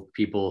down a couple of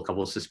people, a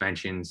couple of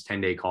suspensions,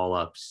 10-day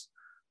call-ups.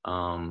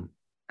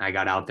 I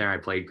got out there, I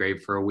played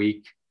great for a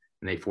week,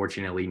 and they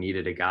fortunately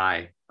needed a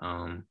guy.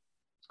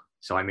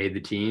 So I made the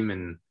team,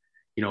 and,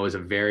 you know, it was a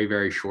very,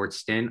 very short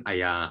stint.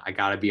 I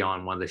got to be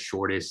on one of the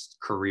shortest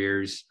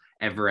careers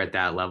ever at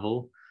that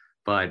level,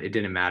 but it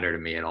didn't matter to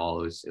me at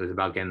all. It was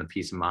about getting the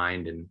peace of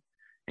mind and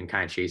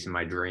kind of chasing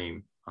my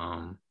dream.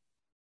 And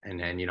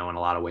then, you know, in a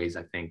lot of ways,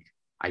 I think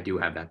I do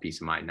have that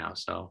peace of mind now.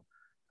 So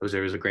it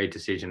was a great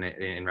decision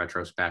in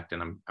retrospect,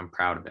 and I'm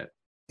proud of it.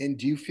 And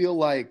do you feel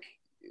like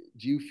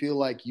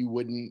you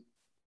wouldn't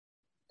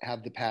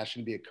have the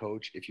passion to be a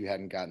coach if you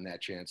hadn't gotten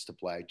that chance to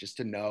play, just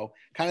to know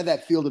kind of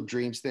that field of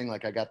dreams thing?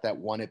 Like, I got that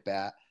one at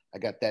bat, I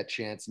got that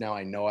chance. Now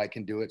I know I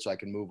can do it, so I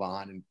can move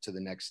on and to the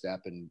next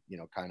step and, you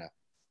know, kind of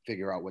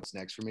figure out what's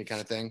next for me,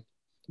 kind of thing.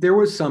 There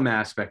was some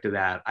aspect of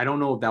that. I don't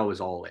know if that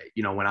was all it.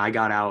 You know, when I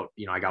got out,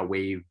 you know, I got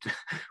waived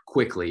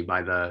quickly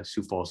by the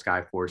Sioux Falls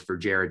Skyforce for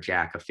Jared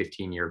Jack, a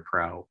 15-year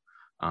pro.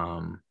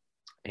 And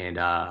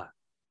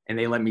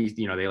they let me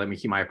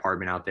keep my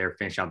apartment out there,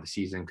 finish out the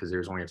season because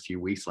there's only a few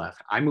weeks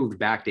left. I moved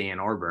back to Ann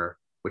Arbor,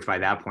 which by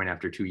that point,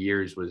 after 2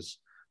 years, was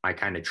my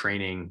kind of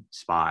training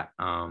spot.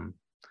 And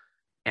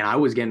I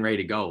was getting ready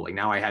to go. Like,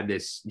 now I had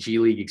this G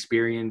League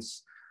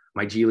experience.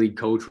 My G League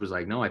coach was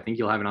like, no, I think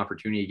you'll have an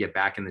opportunity to get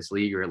back in this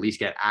league, or at least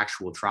get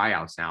actual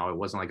tryouts now. It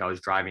wasn't like I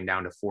was driving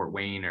down to Fort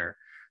Wayne or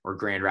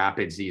Grand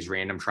Rapids, these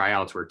random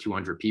tryouts where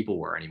 200 people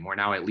were anymore.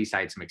 Now, at least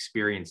I had some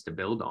experience to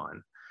build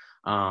on.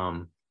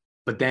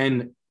 But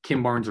then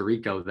Kim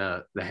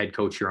Barnes-Arico, the head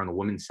coach here on the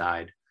women's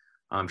side,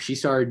 she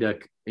started to,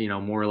 you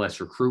know, more or less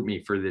recruit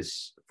me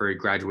for a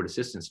graduate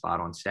assistant spot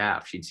on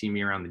staff. She'd seen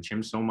me around the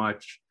gym so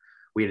much.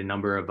 We had a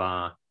number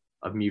of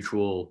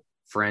mutual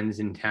friends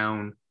in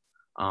town.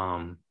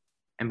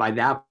 And by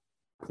that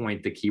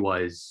point, the key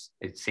was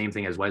it's the same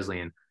thing as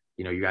Wesleyan.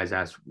 You know, you guys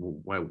asked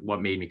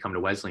what made me come to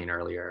Wesleyan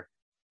earlier.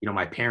 You know,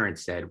 my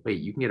parents said,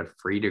 wait, you can get a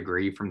free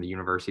degree from the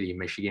University of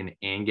Michigan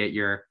and get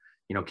your,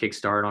 you know,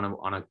 kickstart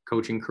on a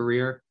coaching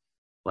career.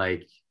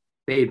 Like,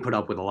 they had put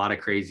up with a lot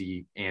of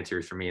crazy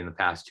answers for me in the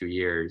past 2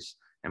 years.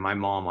 And my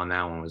mom on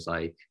that one was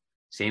like,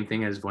 same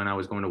thing as when I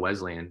was going to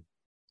Wesleyan.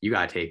 You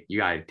gotta take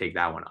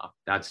that one up.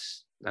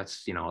 That's,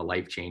 you know, a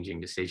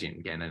life-changing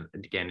decision,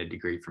 getting a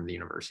degree from the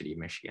University of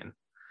Michigan.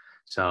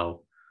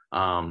 So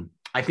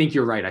I think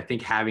you're right. I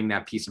think having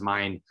that peace of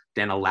mind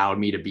then allowed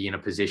me to be in a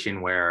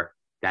position where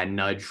that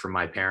nudge from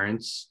my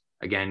parents,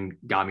 again,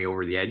 got me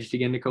over the edge to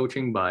get into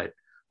coaching. But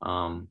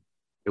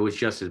it was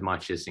just as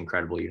much this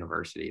incredible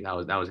university. That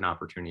was an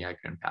opportunity I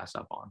couldn't pass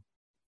up on.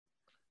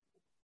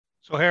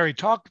 So Harry,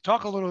 talk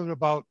a little bit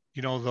about,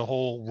 you know, the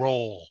whole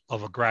role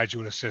of a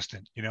graduate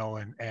assistant, you know,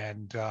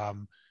 and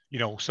you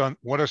know,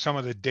 what are some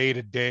of the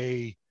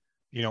day-to-day,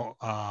 you know,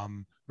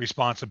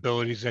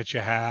 responsibilities that you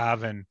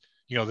have, and,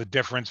 you know, the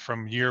difference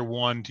from year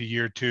one to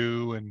year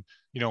two, and,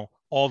 you know,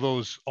 all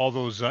those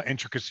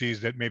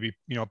intricacies that maybe,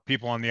 you know,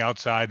 people on the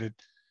outside that,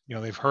 you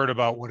know, they've heard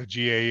about what a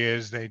GA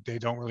is, they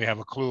don't really have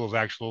a clue of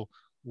actual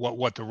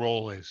what the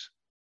role is.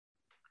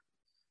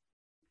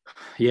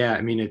 Yeah,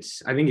 I mean,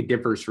 I think it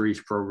differs for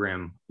each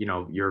program. You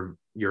know,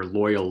 your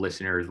loyal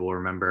listeners will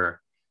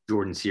remember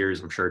Jordan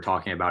Sears, I'm sure,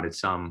 talking about it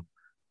some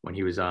when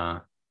he was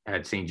at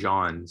St.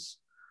 John's.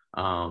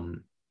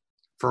 For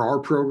our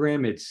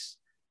program, it's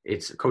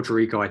Coach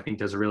Arico, I think,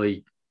 does a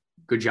really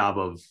good job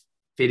of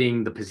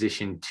fitting the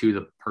position to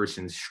the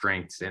person's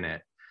strengths in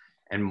it.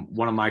 And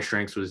one of my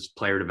strengths was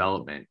player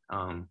development.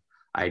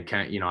 I'd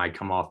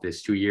come off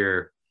this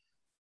 2-year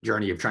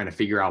journey of trying to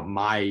figure out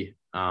my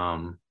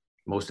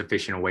most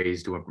efficient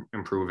ways to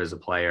improve as a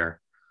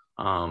player.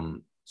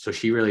 So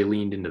she really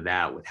leaned into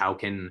that with how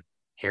can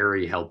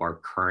Harry help our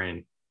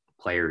current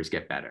players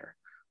get better.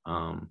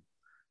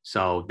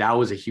 So that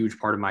was a huge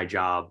part of my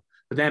job.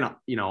 But then,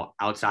 you know,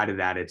 outside of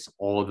that, it's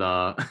all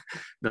the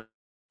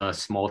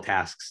small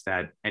tasks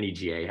that any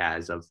GA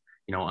has of,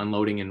 you know,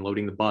 unloading and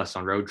loading the bus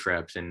on road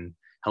trips and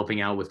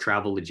helping out with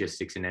travel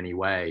logistics in any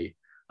way.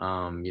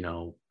 You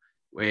know,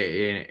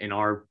 in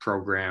our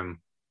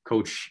program,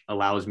 coach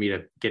allows me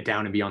to get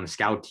down and be on the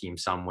scout team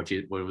some, which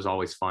was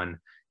always fun.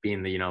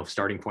 being the,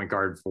 starting point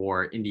guard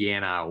for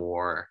Indiana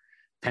or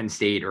Penn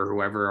State or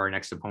whoever our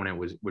next opponent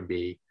would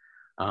be.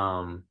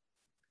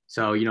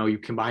 So, you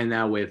combine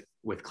that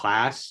with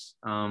class,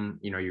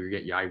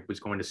 I was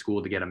going to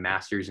school to get a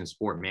master's in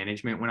sport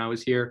management when I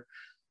was here.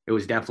 It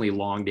was definitely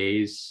long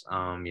days,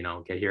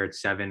 get here at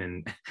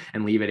 7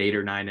 and leave at 8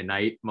 or 9 at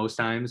night most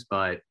times.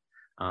 But,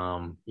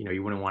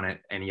 you wouldn't want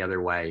it any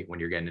other way when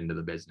you're getting into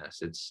the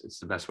business. It's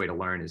the best way to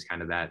learn is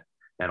kind of that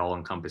all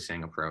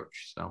encompassing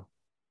approach. So.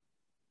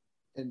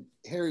 And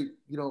Harry,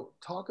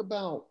 talk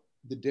about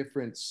the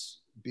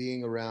difference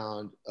being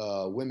around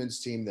a women's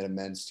team than a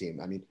men's team.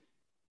 I mean,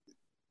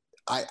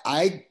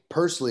 I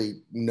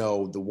personally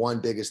know the one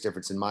biggest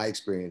difference in my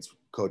experience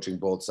coaching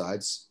both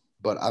sides,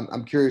 but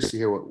I'm curious to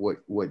hear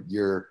what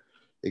your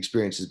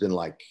experience has been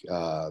like,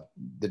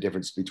 the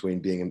difference between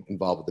being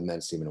involved with the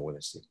men's team and a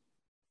women's team.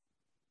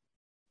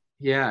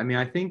 Yeah, I mean,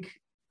 I think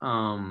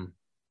I'll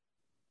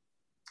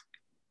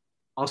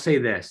say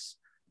this.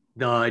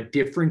 The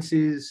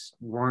differences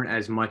weren't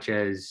as much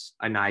as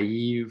a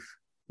naive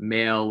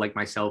male like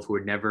myself who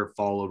had never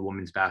followed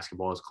women's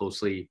basketball as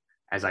closely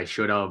as I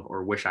should have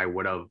or wish I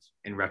would have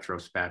in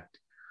retrospect.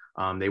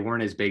 They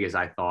weren't as big as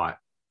I thought.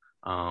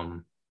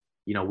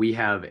 We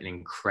have an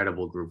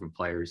incredible group of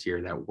players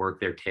here that work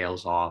their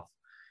tails off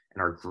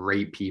and are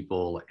great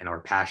people and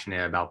are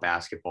passionate about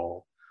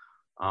basketball.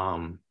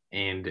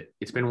 And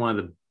it's been one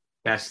of the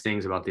best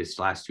things about this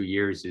last 2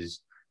 years is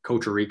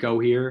Coach Rico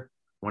here.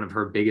 One of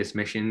her biggest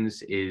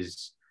missions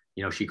is,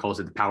 she calls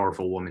it the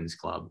Powerful Women's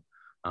Club.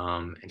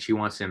 And she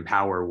wants to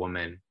empower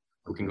women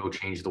who can go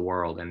change the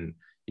world. And,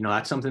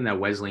 that's something that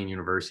Wesleyan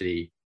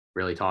University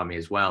really taught me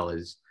as well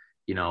is,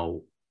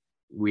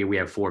 we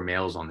have 4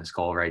 males on this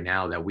call right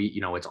now that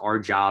it's our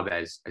job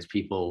as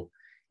people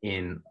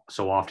in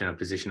so often a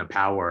position of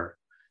power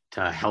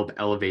to help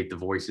elevate the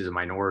voices of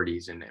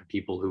minorities and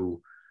people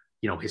who,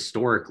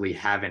 historically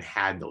haven't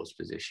had those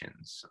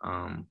positions.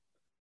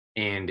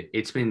 And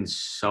it's been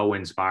so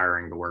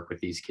inspiring to work with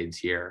these kids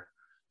here.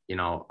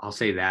 I'll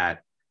say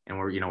that. And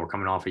we're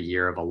coming off a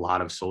year of a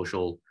lot of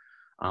social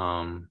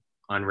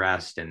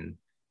unrest and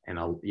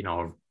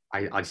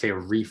I'd say a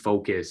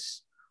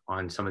refocus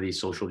on some of these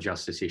social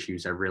justice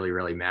issues that really,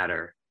 really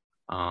matter.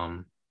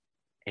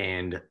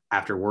 And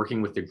after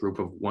working with the group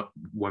of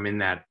women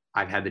that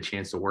I've had the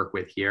chance to work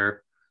with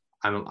here,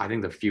 I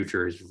think the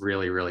future is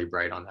really, really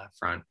bright on that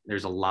front.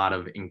 There's a lot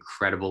of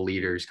incredible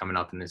leaders coming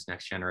up in this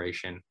next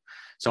generation.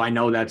 So I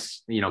know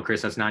that's,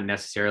 Chris, that's not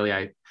necessarily,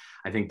 I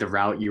think the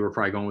route you were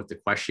probably going with the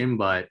question,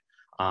 but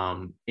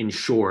in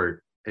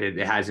short, it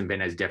hasn't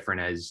been as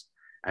different as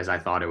I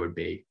thought it would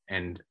be.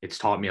 And it's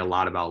taught me a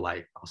lot about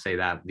life. I'll say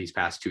that these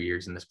past 2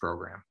 years in this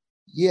program.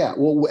 Yeah.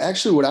 Well,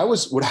 actually what I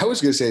was going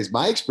to say is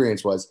my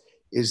experience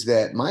is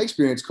that my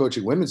experience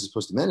coaching women as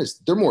opposed to men is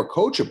they're more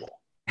coachable.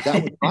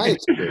 That was my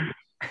experience.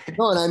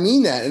 No, and I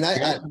mean that.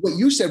 And what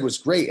you said was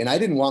great. And I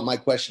didn't want my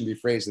question to be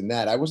phrased in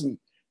that. I wasn't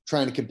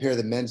trying to compare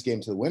the men's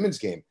game to the women's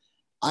game.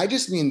 I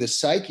just mean the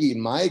psyche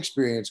in my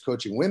experience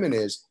coaching women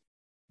is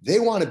they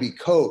want to be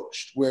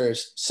coached,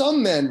 whereas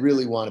some men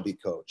really want to be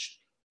coached.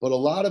 But a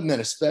lot of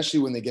men,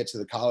 especially when they get to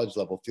the college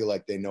level, feel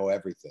like they know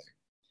everything.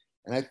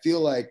 And I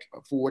feel like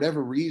for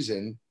whatever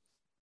reason,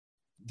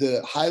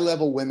 the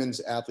high-level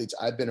women's athletes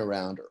I've been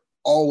around are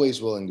always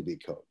willing to be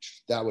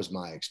coached. That was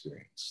my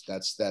experience.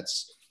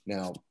 That's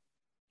now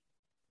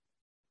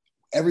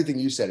everything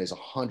you said is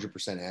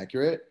 100%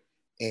 accurate.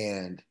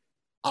 And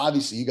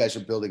obviously you guys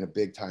are building a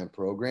big time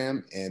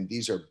program and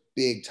these are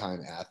big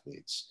time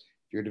athletes.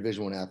 You're a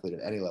Division I athlete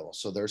at any level.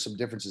 So there are some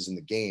differences in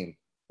the game,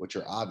 which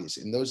are obvious.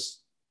 And those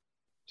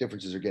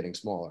differences are getting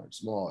smaller and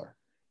smaller.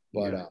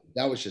 But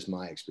that was just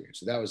my experience.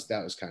 So that was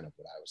kind of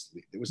what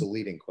it was a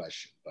leading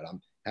question, but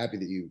I'm happy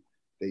that you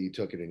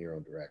took it in your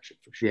own direction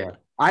for sure. Yeah.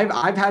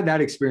 I've had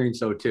that experience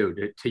though too,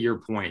 to your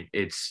point.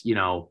 It's,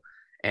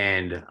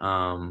 and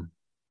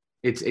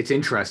it's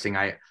interesting.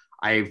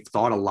 I've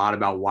thought a lot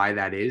about why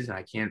that is, and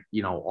I can't,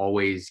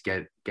 always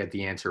get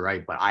the answer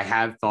right. But I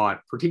have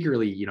thought,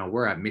 particularly,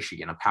 we're at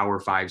Michigan, a Power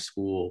 5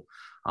 school.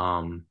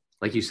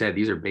 Like you said,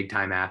 these are big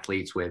time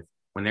athletes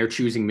when they're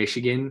choosing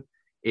Michigan,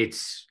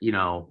 it's,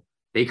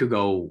 they could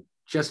go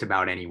just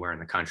about anywhere in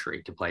the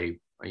country to play,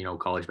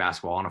 college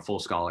basketball on a full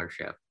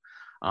scholarship.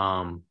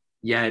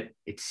 Yet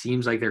it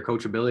seems like their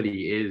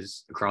coachability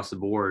is across the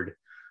board.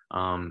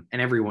 And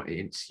everyone,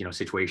 it's,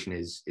 situation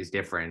is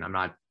different. I'm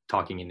not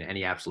talking in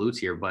any absolutes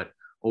here, but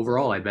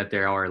overall, I bet they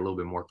are a little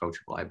bit more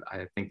coachable.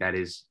 I think that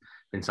has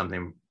been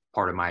something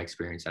part of my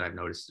experience that I've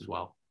noticed as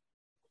well.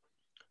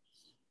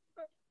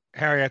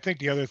 Harry, I think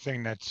the other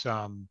thing that's,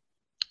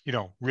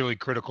 really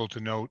critical to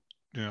note,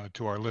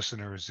 to our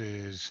listeners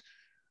is,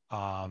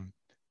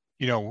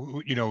 you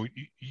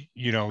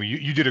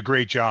did a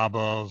great job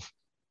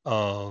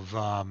of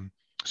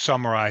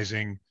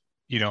summarizing,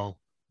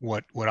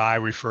 what I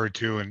referred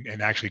to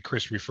and actually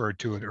Chris referred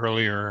to it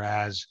earlier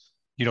as,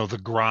 the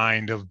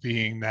grind of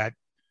being that,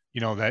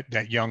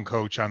 that young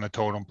coach on the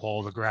totem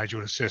pole, the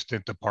graduate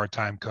assistant, the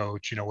part-time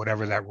coach,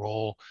 whatever that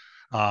role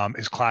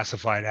is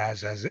classified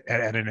as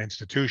at an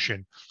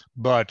institution.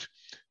 But,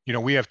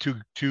 we have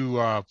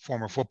two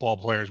former football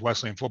players,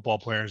 Wesleyan football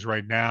players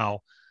right now,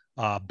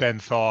 Ben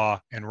Thaw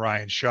and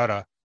Ryan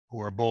Shutta,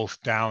 who are both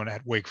down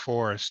at Wake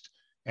Forest.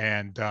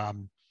 And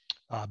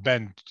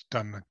Ben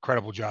done an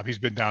incredible job. He's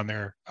been down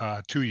there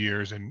 2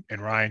 years, and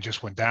Ryan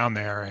just went down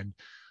there. And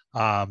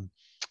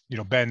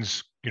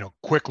Ben's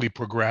quickly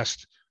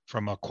progressed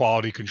from a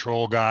quality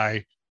control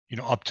guy,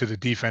 up to the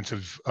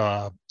defensive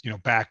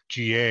back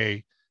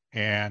GA.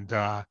 And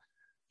I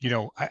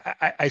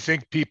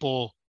think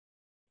people,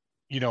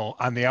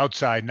 on the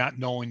outside, not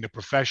knowing the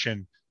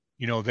profession,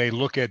 they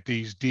look at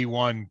these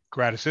D1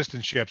 grad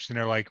assistantships and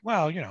they're like,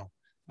 well,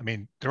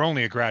 they're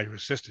only a graduate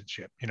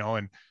assistantship,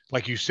 and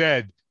like you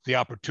said, the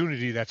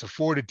opportunity that's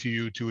afforded to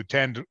you to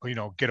attend,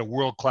 get a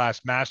world-class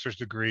master's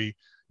degree,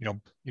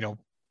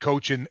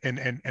 coach in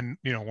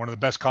one of the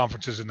best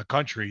conferences in the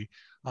country.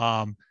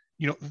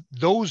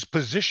 Those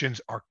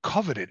positions are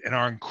coveted and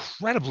are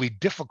incredibly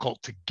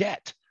difficult to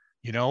get,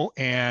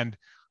 and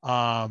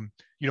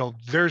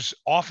there's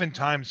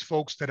oftentimes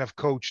folks that have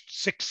coached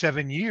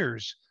 6-7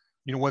 years,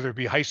 whether it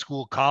be high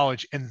school,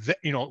 college, and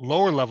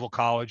lower level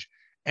college,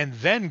 and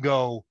then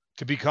go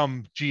to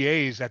become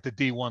GAs at the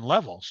D1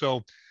 level.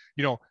 So,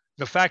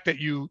 the fact that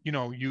you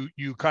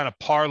kind of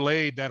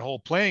parlayed that whole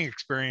playing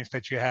experience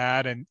that you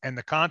had and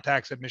the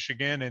contacts at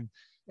Michigan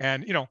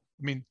and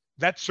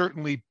that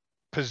certainly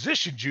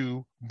positioned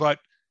you, but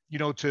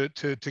to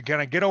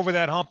kind of get over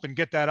that hump and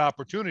get that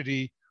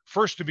opportunity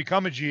first to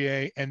become a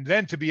GA and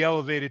then to be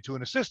elevated to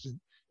an assistant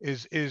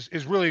is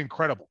really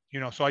incredible.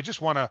 So I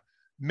just want to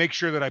make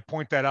sure that I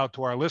point that out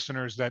to our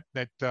listeners that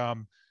I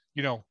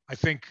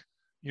think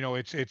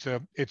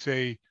it's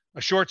a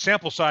short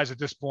sample size at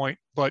this point,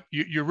 but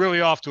you're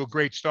really off to a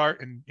great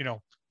start. And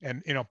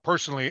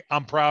personally,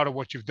 I'm proud of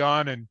what you've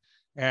done,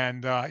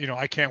 and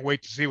I can't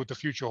wait to see what the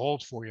future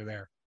holds for you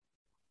there.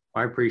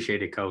 I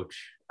appreciate it,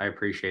 Coach. I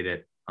appreciate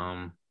it.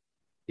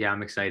 Yeah,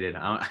 I'm excited.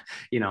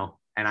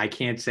 And I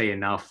can't say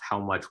enough how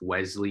much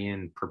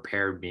Wesleyan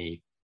prepared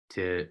me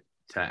to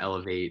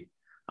elevate,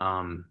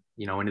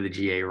 into the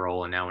GA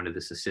role and now into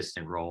this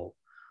assistant role.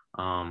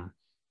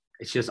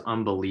 It's just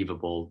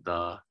unbelievable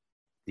the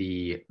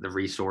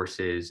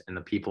resources and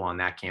the people on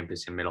that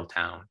campus in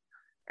Middletown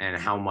and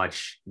how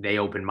much they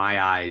opened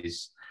my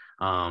eyes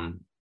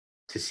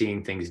to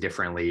seeing things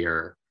differently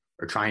or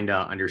trying to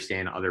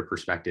understand other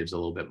perspectives a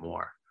little bit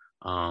more.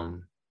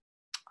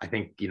 I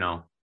think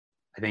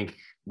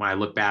when I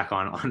look back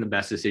on the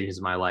best decisions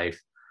of my life,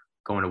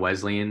 going to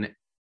Wesleyan,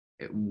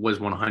 it was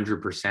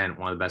 100%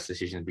 one of the best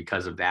decisions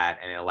because of that.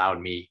 And it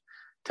allowed me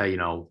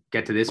to,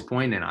 get to this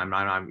point. And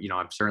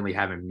I'm certainly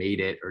haven't made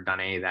it or done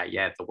any of that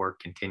yet. The work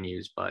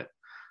continues, but,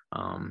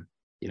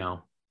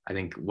 I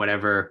think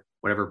whatever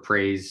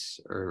praise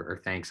or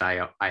thanks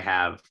I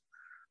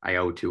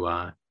owe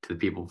to the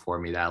people before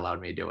me that allowed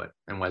me to do it.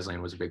 And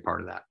Wesleyan was a big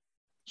part of that.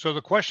 So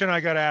the question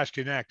I got to ask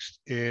you next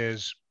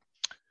is,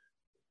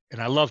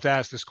 and I love to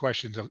ask this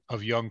question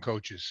of young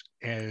coaches,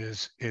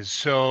 is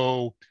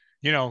so,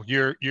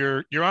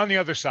 you're on the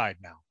other side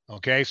now.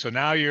 Okay. So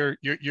now you're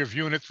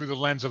viewing it through the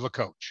lens of a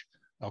coach.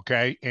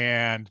 Okay.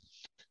 And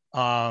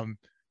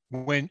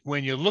when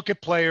you look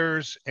at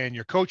players and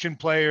you're coaching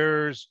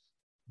players,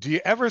 do you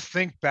ever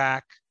think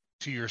back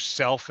to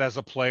yourself as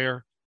a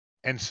player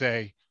and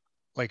say,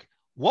 like,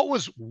 what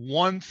was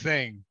one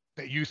thing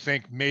that you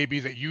think maybe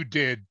that you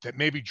did that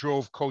maybe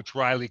drove Coach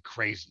Riley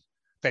crazy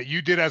that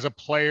you did as a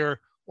player?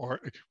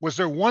 Or was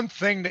there one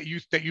thing that you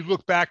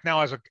look back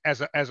now as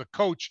a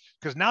coach,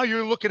 because now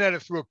you're looking at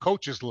it through a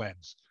coach's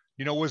lens?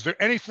 Was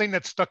there anything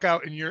that stuck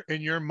out in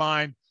your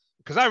mind?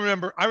 Because I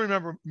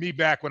remember me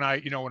back when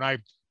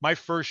my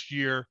first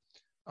year,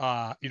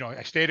 I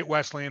stayed at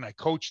Wesleyan. I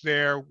coached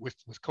there with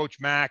Coach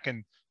Mack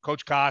and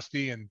Coach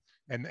Costi and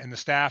the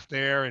staff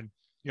there. And,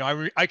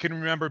 I can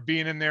remember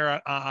being in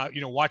there,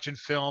 watching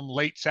film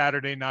late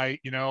Saturday night,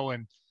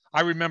 and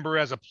I remember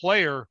as a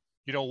player,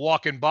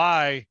 walking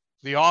by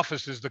the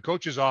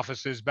coaches'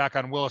 offices back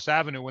on Willis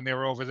Avenue when they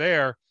were over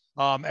there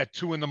at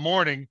 2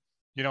 a.m,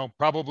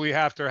 probably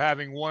after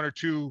having one or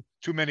two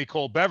too many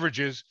cold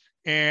beverages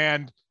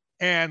and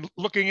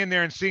looking in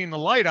there and seeing the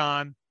light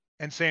on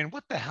and saying,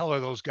 what the hell are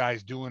those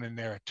guys doing in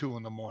there at 2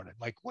 a.m?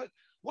 Like,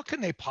 what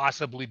can they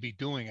possibly be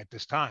doing at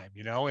this time?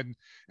 And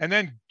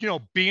then,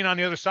 being on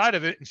the other side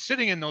of it and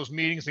sitting in those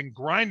meetings and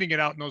grinding it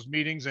out in those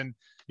meetings and,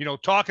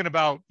 talking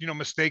about,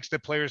 mistakes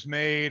that players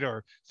made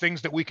or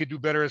things that we could do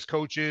better as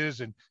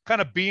coaches and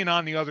kind of being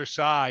on the other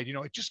side,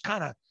 it just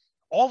kind of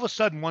all of a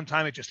sudden one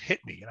time it just hit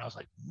me. And I was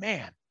like,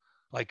 man,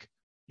 like,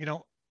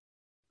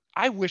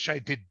 I wish I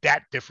did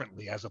that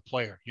differently as a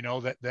player,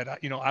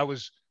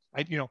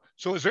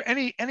 so is there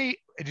any,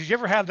 did you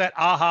ever have that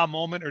aha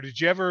moment, or did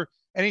you ever,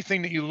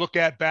 anything that you look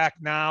at back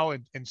now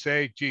and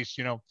say, geez,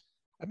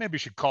 I maybe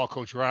should call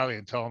Coach Riley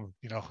and tell him,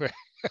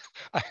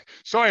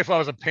 sorry if I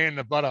was a pain in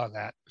the butt on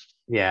that.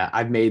 Yeah,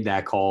 I've made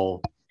that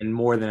call and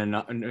more than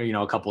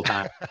a couple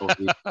times over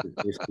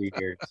these 3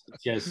 years.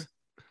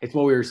 It's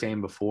what we were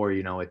saying before.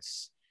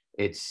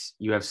 It's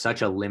you have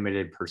such a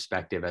limited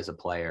perspective as a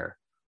player,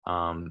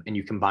 and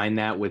you combine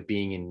that with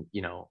being in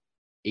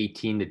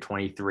 18 to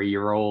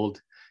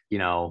 23-year-old, you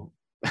know,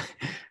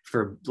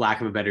 for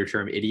lack of a better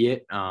term,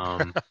 idiot.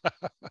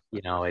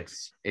 You know,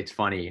 it's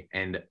funny.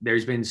 And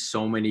there's been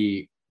so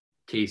many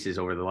cases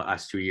over the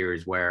last 2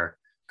 years where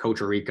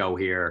Coach Rico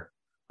here,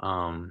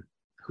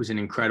 who's an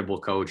incredible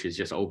coach, has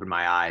just opened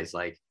my eyes.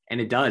 Like, and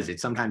it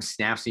sometimes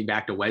snaps me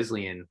back to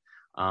Wesleyan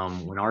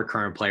when our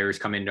current players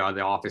come into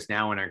the office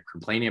now and are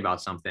complaining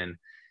about something.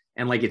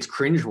 And like, it's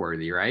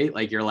cringeworthy, right?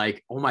 Like, you're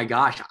like, oh my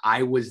gosh,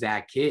 I was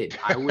that kid.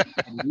 I was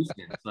that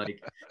nuisance.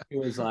 Like, it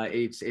was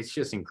it's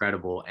just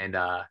incredible. And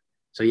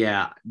so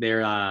yeah,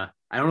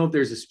 I don't know if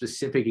there's a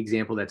specific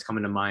example that's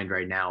coming to mind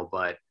right now,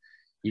 but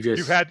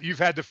you've had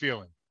the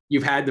feeling.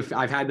 I've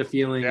had the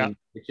feeling, yeah. And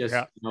it just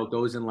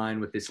goes in line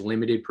with this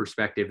limited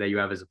perspective that you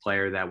have as a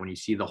player, that when you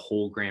see the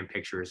whole grand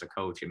picture as a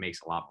coach, it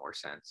makes a lot more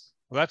sense.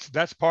 Well,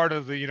 that's part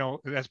of the,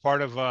 that's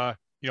part of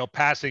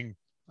passing,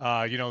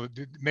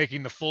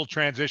 making the full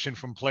transition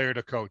from player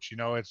to coach.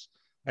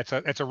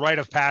 It's a rite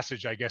of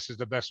passage, I guess, is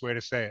the best way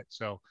to say it.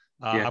 So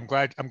I'm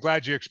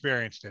glad you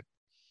experienced it.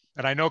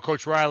 And I know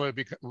Coach Riley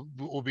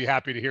will be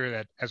happy to hear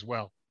that as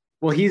well.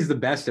 Well, he's the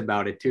best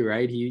about it too,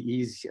 right?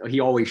 He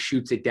always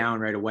shoots it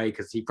down right away,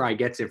 because he probably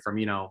gets it from,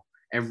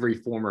 every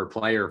former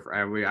player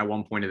at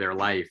one point of their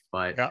life.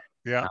 But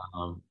yeah.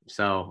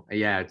 So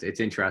yeah, it's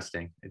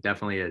interesting. It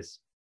definitely is.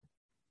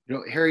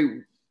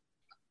 Harry,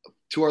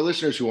 to our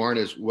listeners who aren't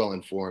as well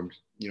informed,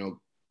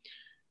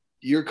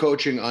 you're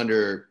coaching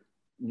under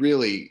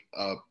really,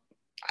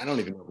 I don't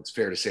even know if it's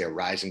fair to say a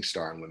rising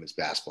star in women's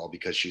basketball,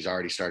 because she's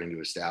already starting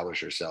to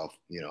establish herself,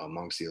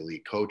 amongst the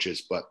elite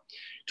coaches. But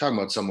talking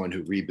about someone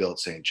who rebuilt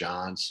St.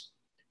 John's,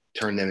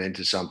 turned them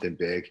into something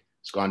big.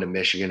 It's gone to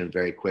Michigan and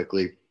very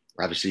quickly.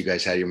 Obviously, you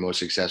guys had your most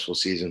successful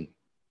season.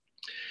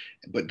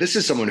 But this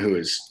is someone who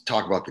is,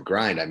 talk about the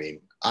grind. I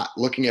mean,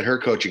 looking at her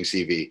coaching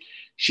CV,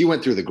 she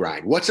went through the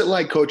grind. What's it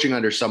like coaching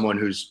under someone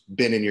who's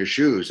been in your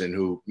shoes and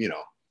who,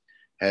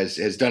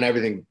 has done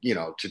everything,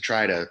 to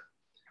try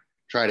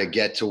to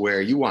get to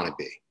where you want to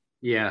be?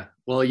 Yeah.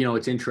 Well,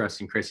 it's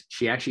interesting, Chris.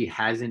 She actually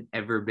hasn't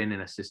ever been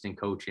an assistant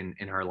coach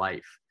in her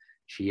life.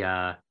 She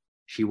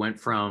went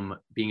from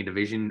being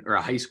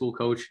a high school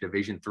coach,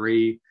 Division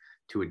III,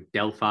 to a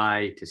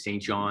Delphi, to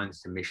St.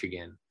 John's, to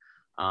Michigan,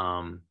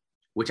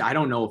 which I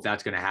don't know if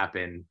that's going to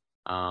happen,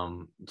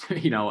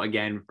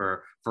 again,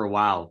 for a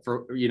while.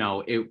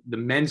 The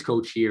men's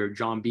coach here,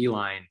 John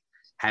Beeline,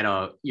 had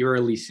a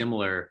eerily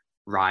similar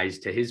rise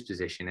to his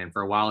position. And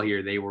for a while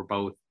here, they were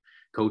both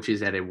coaches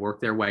that had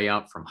worked their way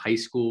up from high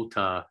school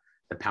to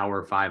the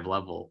Power 5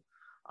 level.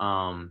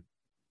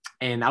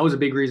 And that was a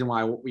big reason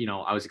why,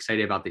 I was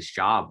excited about this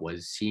job,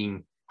 was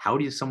seeing, how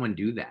does someone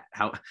do that?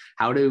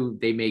 How do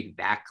they make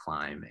that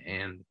climb?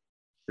 And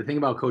the thing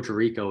about Coach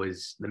Rico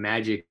is the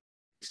magic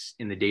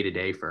in the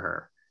day-to-day for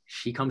her.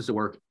 She comes to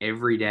work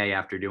every day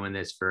after doing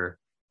this for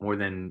more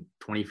than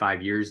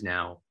 25 years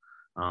now,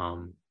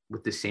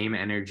 with the same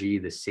energy,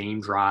 the same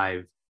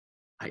drive.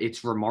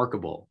 It's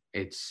remarkable.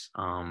 It's,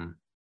 and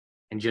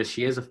just,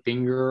 she has a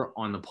finger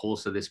on the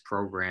pulse of this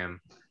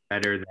program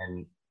better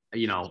than,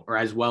 or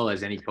as well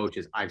as any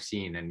coaches I've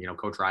seen. And,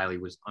 Coach Riley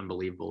was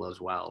unbelievable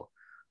as well.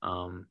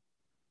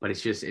 But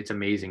it's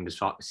amazing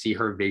to see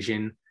her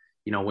vision.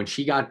 When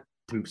she got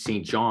to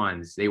St.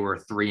 John's, they were a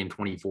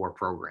 3-24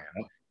 program.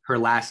 Her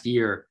last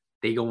year,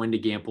 they go into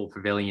Gampel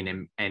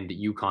Pavilion and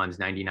UConn's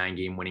 99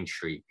 game winning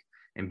streak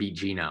and beat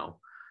Gino.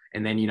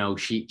 And then,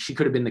 she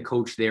could have been the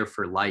coach there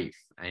for life.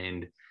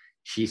 And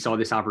she saw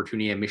this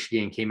opportunity at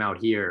Michigan, came out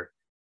here.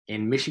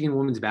 And Michigan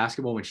women's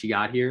basketball, when she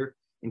got here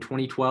in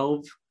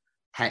 2012,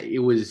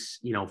 it was,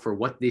 for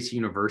what this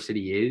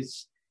university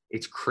is,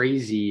 it's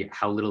crazy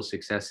how little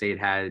success they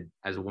had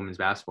as a women's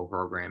basketball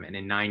program. And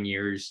in 9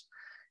 years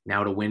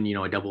now, to win,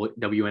 a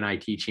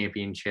WNIT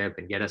championship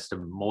and get us to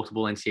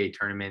multiple NCAA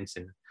tournaments,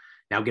 and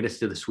now get us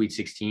to the Sweet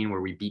 16,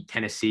 where we beat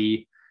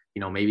Tennessee,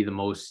 maybe the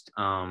most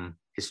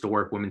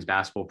historic women's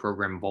basketball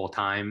program of all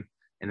time,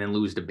 and then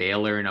lose to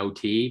Baylor in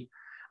OT.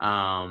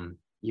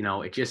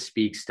 It just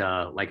speaks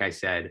to, like I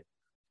said,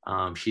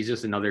 she's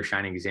just another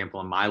shining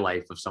example in my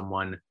life of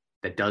someone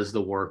that does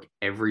the work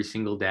every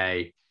single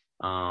day.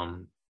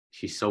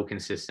 She's so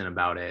consistent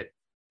about it.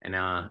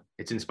 And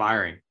it's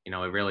inspiring. It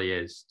really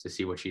is, to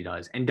see what she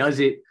does. And does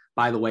it,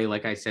 by the way,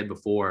 like I said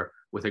before,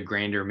 with a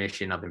grander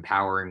mission of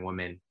empowering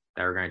women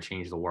that are going to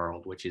change the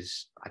world, which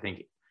is, I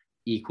think,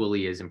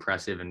 equally as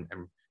impressive and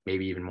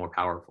maybe even more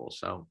powerful.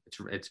 So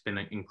it's been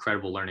an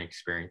incredible learning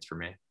experience for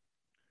me.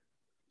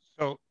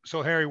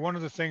 So Harry, one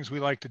of the things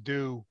we like to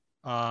do,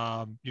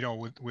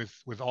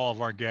 with all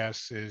of our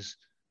guests is,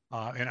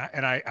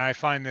 and I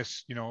find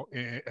this,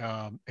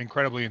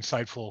 incredibly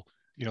insightful,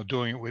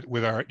 doing it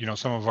with our,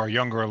 some of our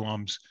younger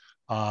alums,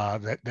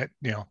 that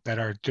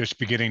are just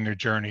beginning their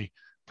journey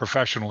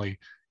professionally,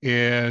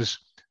 is,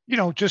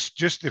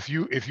 just if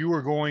you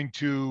were going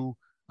to,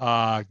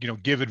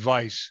 give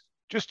advice,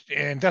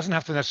 and it doesn't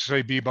have to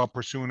necessarily be about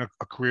pursuing a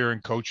career in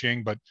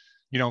coaching, but,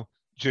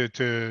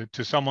 to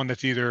someone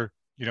that's either,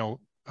 it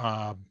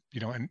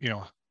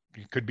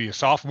could be a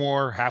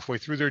sophomore halfway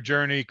through their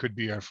journey, could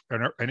be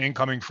an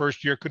incoming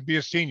first year, could be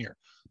a senior.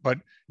 but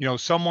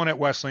someone at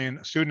Wesleyan,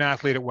 a student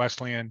athlete at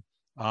Wesleyan,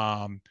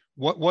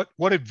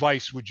 what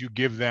advice would you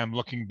give them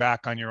looking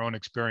back on your own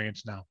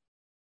experience now?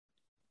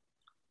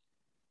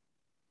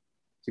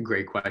 It's a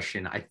great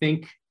question. I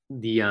think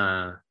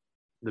the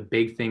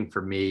big thing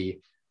for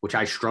me, which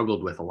I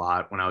struggled with a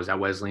lot when I was at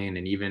Wesleyan,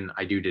 and even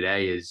I do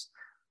today, is,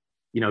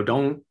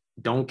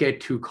 don't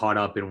get too caught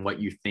up in what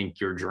you think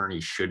your journey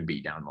should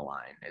be down the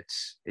line.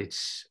 It's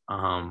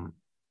a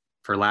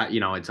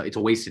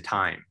waste of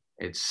time.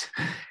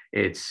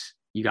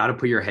 You got to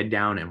put your head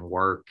down and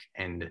work,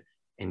 and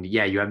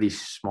yeah, you have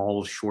these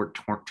small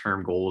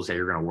short-term goals that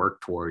you're going to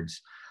work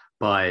towards,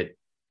 but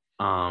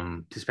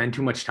to spend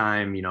too much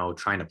time,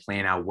 trying to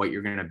plan out what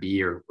you're going to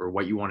be or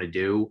what you want to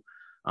do,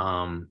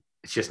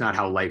 it's just not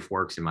how life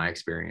works in my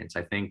experience.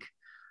 I think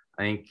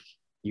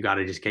you got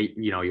to just get,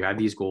 you have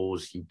these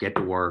goals, you get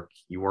to work,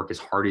 you work as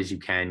hard as you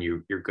can,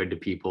 you're good to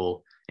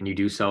people, and you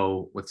do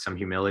so with some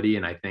humility.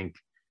 And I think,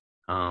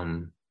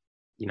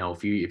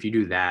 if you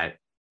do that,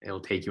 it'll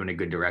take you in a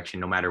good direction,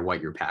 no matter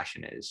what your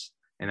passion is.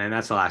 And then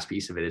that's the last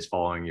piece of it, is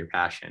following your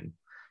passion.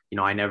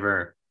 I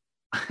never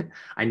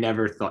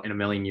thought in a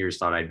million years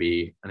thought I'd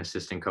be an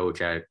assistant coach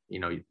at,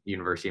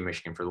 University of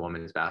Michigan for the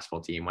women's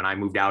basketball team. When I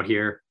moved out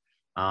here,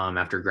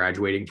 after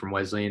graduating from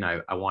Wesleyan,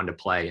 I wanted to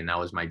play, and that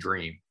was my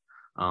dream.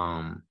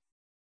 And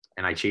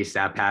I chased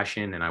that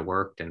passion, and I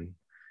worked, and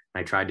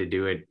I tried to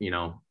do it, in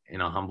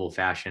a humble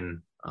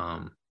fashion.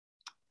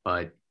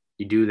 But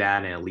you do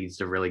that, and it leads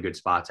to really good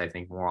spots, I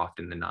think, more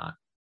often than not.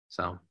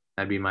 So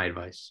that'd be my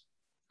advice.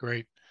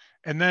 Great.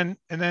 And then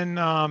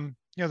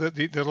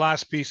the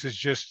last piece is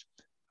just,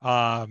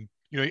 and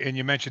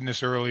you mentioned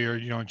this earlier,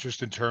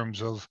 just in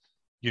terms of,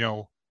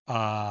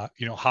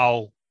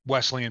 how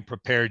Wesleyan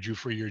prepared you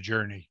for your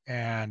journey.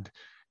 And,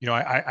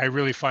 I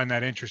really find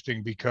that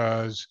interesting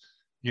because,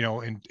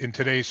 in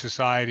today's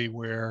society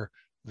where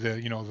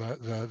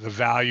the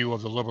value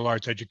of the liberal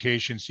arts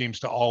education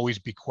seems to always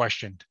be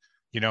questioned,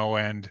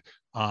 but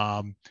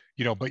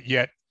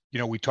yet,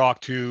 we talk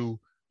to,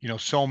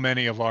 so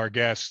many of our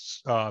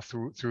guests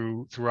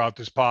throughout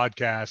this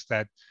podcast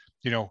that,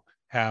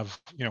 have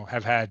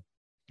had,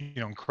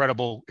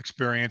 incredible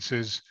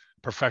experiences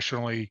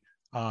professionally,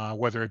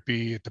 whether it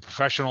be at the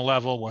professional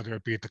level, whether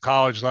it be at the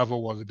college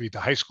level, whether it be at the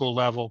high school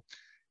level.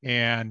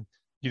 And,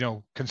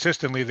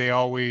 consistently, they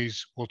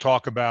always will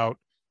talk about,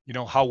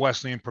 how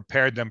Wesleyan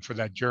prepared them for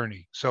that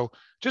journey. So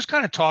just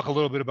kind of talk a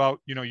little bit about,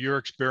 your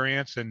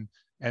experience and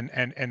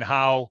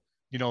how,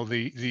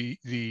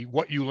 the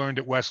what you learned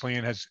at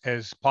Wesleyan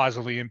has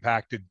positively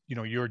impacted,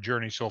 your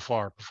journey so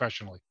far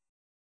professionally.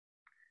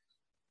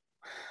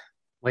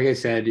 Like I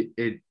said,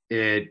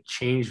 it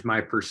changed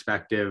my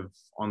perspective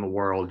on the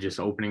world, just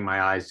opening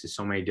my eyes to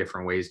so many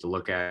different ways to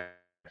look at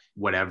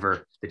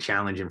whatever the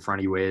challenge in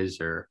front of you is,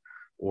 or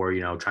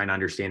trying to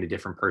understand a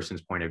different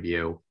person's point of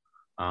view.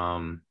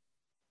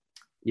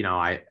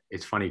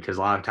 It's funny because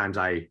a lot of times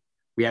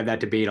we have that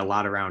debate a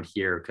lot around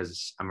here,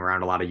 because I'm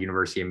around a lot of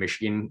University of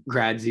Michigan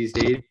grads these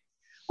days,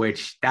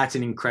 which that's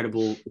an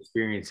incredible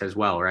experience as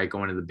well, right?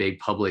 Going to the big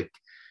public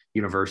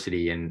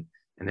university, and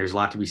there's a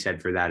lot to be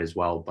said for that as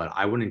well. But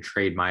I wouldn't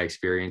trade my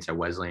experience at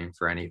Wesleyan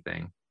for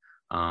anything.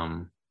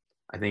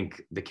 I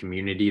think the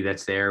community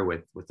that's there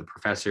with the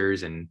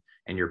professors and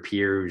your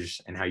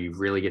peers, and how you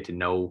really get to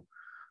know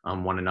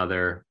one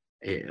another,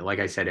 like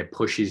I said, it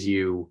pushes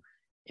you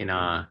in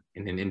an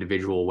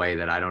individual way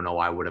that I don't know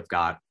I would have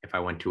got if I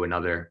went to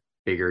another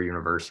bigger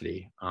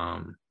university.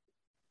 And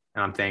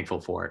I'm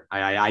thankful for it.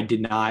 I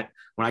did not,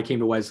 when I came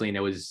to Wesleyan, it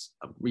was,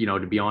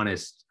 to be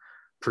honest,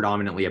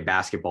 predominantly a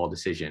basketball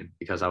decision,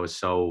 because I was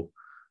so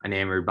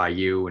enamored by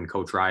you and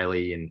Coach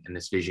Riley and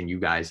this vision you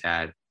guys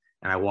had.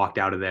 And I walked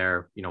out of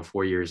there,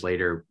 4 years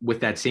later with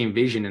that same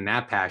vision and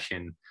that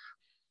passion,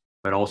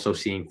 but also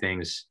seeing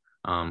things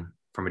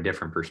from a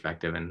different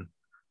perspective. And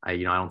I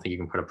don't think you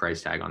can put a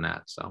price tag on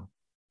that. So.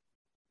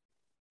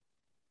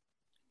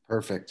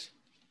 Perfect.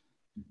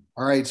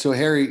 All right. So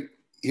Harry,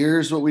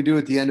 here's what we do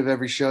at the end of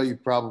every show.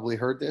 You've probably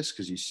heard this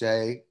because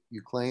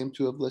you claim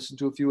to have listened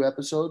to a few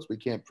episodes. We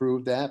can't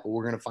prove that, but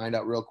we're going to find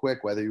out real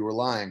quick whether you were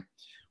lying.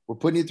 We're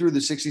putting you through the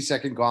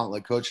 60-second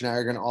gauntlet. Coach and I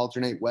are going to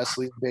alternate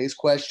Wesleyan-based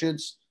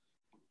questions.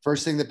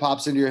 First thing that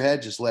pops into your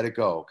head, just let it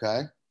go,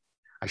 okay?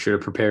 I should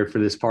have prepared for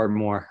this part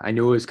more. I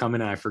knew it was coming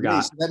and I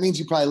forgot. So that means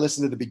you probably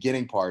listened to the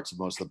beginning parts of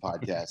most of the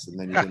podcast, and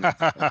then you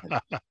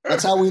didn't.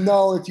 That's how we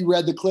know if you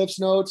read the Cliff's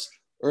Notes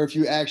or if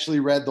you actually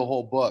read the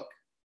whole book.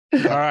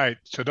 All right.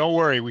 So don't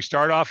worry. We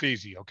start off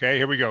easy. Okay.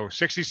 Here we go.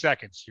 60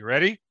 seconds. You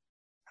ready?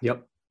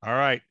 Yep. All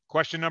right.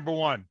 Question number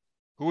 1.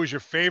 Who was your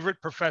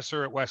favorite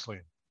professor at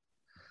Wesleyan?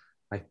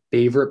 My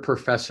favorite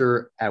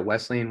professor at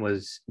Wesleyan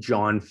was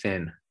John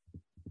Finn.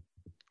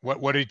 What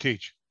did he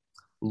teach?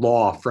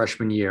 Law,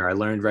 freshman year. I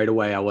learned right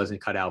away I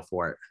wasn't cut out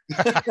for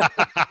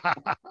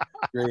it.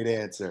 Great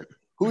answer.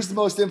 Who's the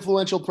most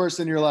influential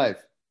person in your life?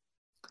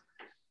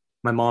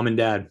 My mom and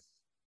dad.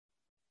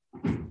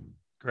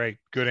 Great.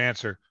 Good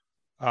answer.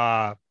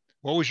 What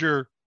was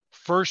your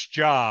first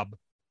job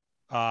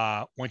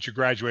once you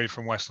graduated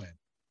from Wesleyan?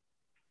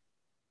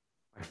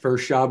 My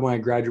first job when I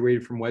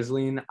graduated from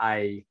Wesleyan,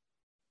 I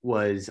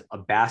was a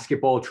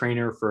basketball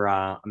trainer for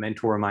a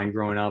mentor of mine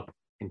growing up,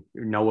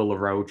 Noah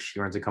LaRoche. He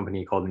runs a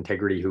company called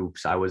Integrity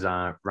Hoops. I was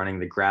running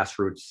the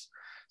grassroots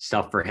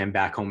stuff for him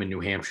back home in New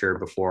Hampshire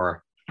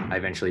before I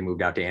eventually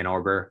moved out to Ann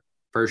Arbor.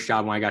 First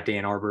job when I got to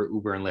Ann Arbor,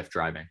 Uber and Lyft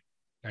driving.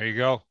 There you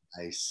go.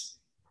 Nice.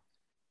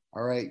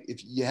 All right.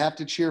 If you have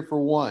to cheer for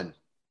one,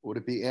 would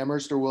it be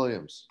Amherst or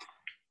Williams?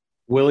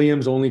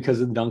 Williams, only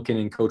because of Duncan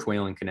and Coach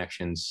Whalen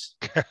connections.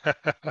 All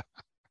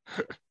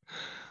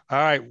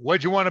right.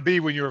 What'd you want to be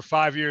when you were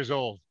 5 years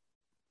old?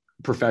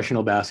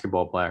 Professional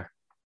basketball player.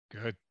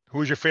 Good. Who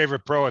was your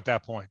favorite pro at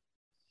that point?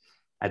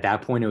 At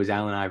that point, it was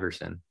Allen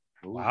Iverson.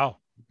 Wow.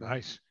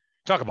 Nice.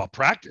 Talk about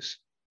practice.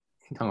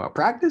 Talking about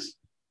practice?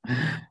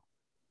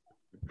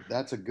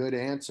 That's a good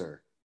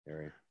answer,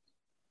 Harry.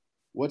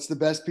 What's the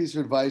best piece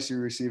of advice you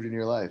received in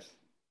your life?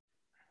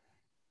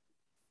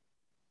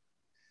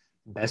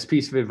 Best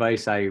piece of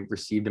advice I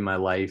received in my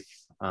life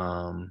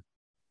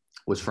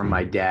was from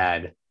my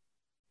dad.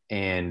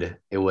 And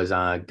it was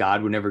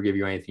God would never give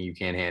you anything you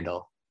can't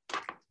handle.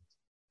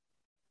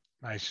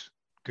 Nice.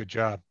 Good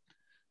job.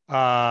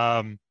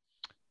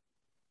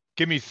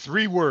 Give me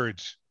 3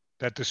 words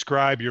that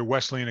describe your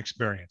Wesleyan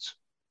experience.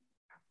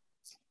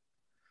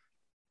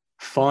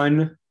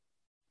 Fun.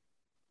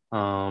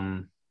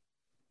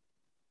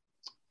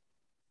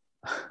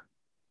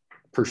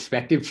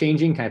 Perspective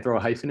changing. Can I throw a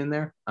hyphen in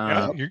there?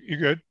 Yeah, you're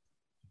good.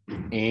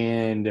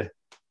 And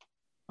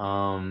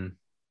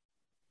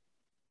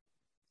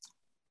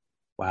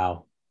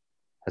wow.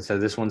 So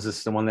this one's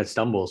just the one that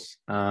stumbles.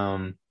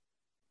 I'd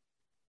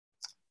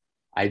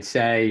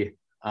say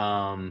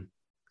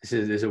this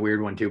is a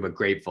weird one too, but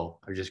grateful.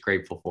 I'm just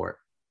grateful for it.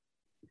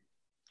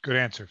 Good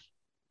answer.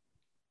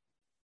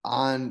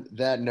 On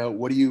that note,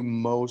 what do you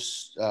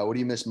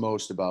miss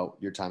most about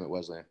your time at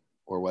Wesleyan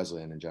or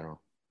Wesleyan in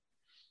general?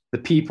 The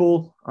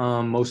people,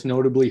 most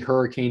notably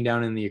Hurricane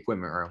down in the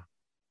equipment room.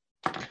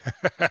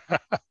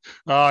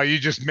 Oh, you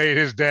just made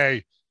his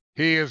day.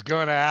 He is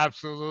going to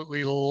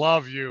absolutely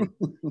love you.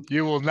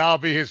 You will now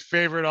be his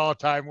favorite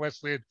all-time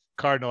Wesleyan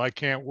Cardinal. I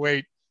can't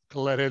wait to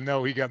let him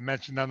know he got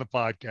mentioned on the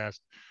podcast.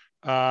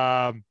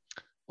 All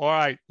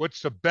right.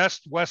 What's the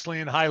best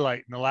Wesleyan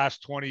highlight in the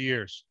last 20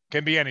 years?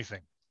 Can be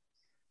anything.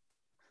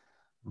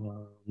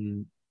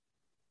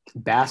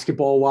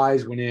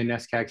 Basketball-wise, winning an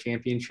NESCAC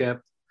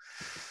championship.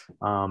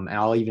 And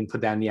I'll even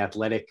put that in the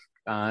athletic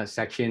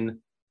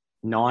section.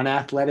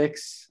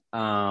 Non-athletics,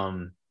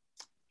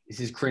 this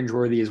is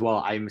cringeworthy as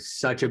well. I'm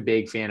such a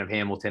big fan of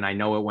Hamilton. I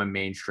know it went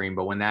mainstream,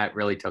 but when that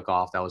really took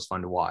off, that was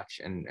fun to watch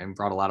and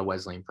brought a lot of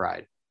Wesleyan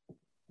pride.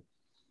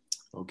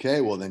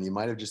 Okay, well, then you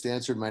might have just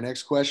answered my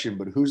next question,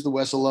 but who's the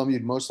Wes alum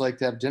you'd most like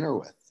to have dinner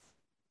with?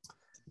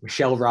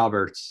 Michelle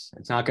Roberts.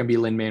 It's not going to be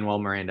Lin-Manuel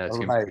Miranda. It's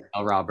going to be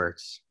Michelle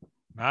Roberts.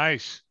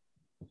 Nice.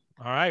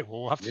 All right.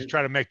 Well, we'll have to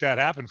try to make that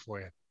happen for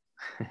you.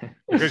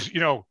 Because,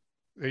 you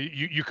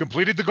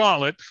completed the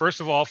gauntlet. First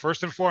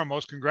and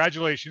foremost,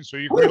 congratulations. So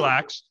you can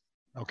relax.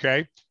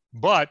 Okay.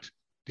 But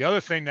the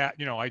other thing that,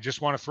 I just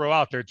want to throw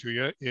out there to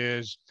you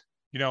is,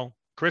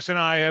 Chris and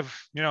I have,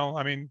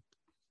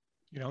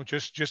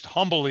 just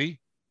humbly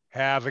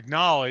have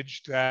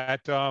acknowledged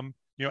that,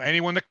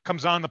 anyone that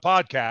comes on the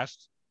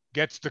podcast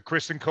gets the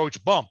Chris and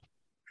Coach bump,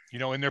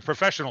 in their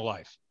professional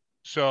life.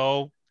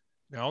 So,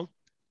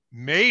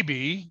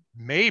 maybe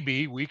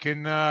we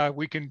can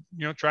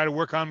try to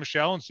work on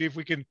Michelle and see if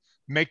we can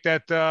make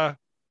that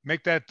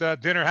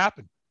dinner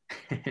happen.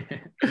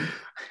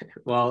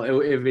 Well,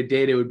 if it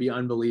did, it would be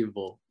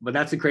unbelievable. But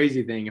that's the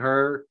crazy thing.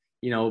 Her,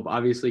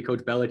 obviously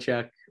Coach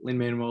Belichick,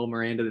 Lin-Manuel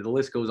Miranda, the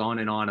list goes on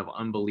and on of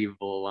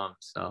unbelievable alums.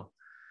 So,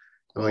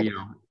 could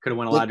have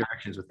went a lot of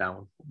directions with that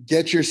one.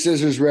 Get your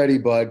scissors ready,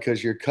 bud,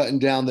 because you're cutting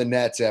down the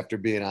nets after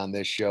being on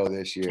this show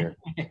this year.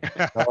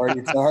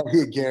 It's already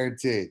a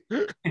guarantee.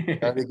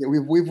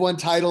 We've won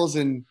titles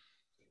in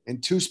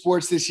 2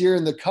 sports this year,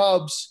 and the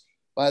Cubs,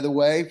 by the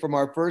way, from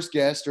our first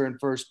guest, are in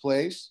first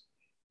place.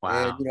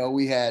 Wow. And,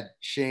 we had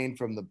Shane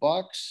from the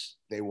Bucks.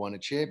 They won a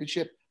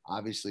championship.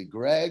 Obviously,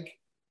 Greg.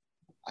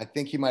 I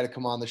think he might have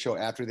come on the show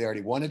after they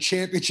already won a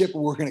championship, but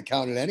we're going to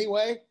count it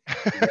anyway.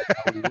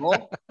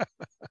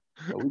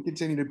 But we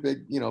continue to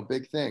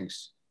big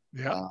things.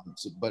 Yeah.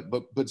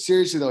 But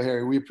seriously though,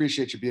 Harry, we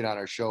appreciate you being on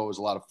our show. It was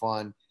a lot of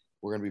fun.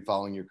 We're going to be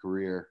following your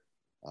career,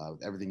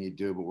 everything you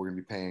do, but we're going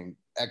to be paying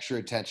extra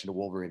attention to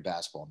Wolverine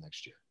basketball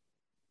next year.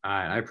 All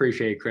right. I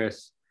appreciate it,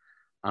 Chris.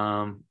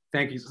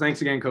 Thank you.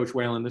 Thanks again, Coach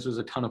Whalen. This was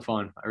a ton of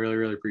fun. I really,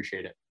 really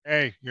appreciate it.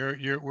 Hey,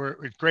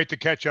 it's great to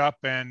catch up.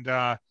 And,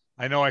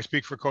 I know I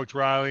speak for Coach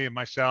Riley and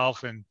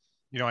myself, and,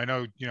 I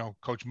know,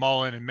 Coach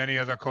Mullen and many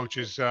other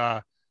coaches,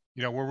 we're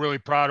really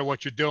proud of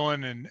what you're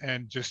doing,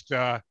 and just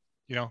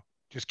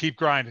keep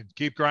grinding.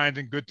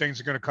 Good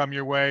things are going to come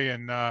your way.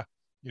 And,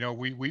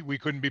 we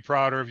couldn't be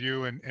prouder of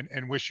you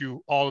and wish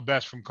you all the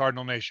best from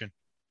Cardinal Nation.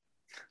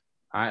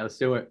 All right, let's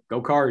do it.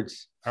 Go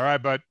Cards. All right,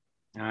 bud.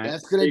 All right.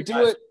 That's going to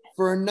do it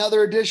for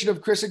another edition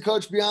of Chris and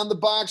Coach Beyond the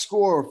Box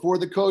Score. For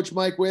the coach,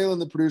 Mike Whalen,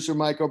 the producer,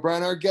 Mike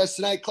O'Brien, our guest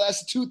tonight,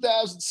 class of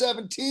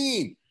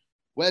 2017.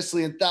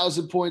 Wesleyan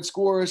 1,000-point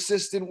scorer,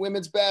 assistant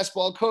women's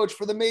basketball coach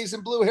for the Maize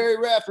and Blue, Harry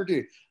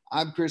Rafferty.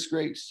 I'm Chris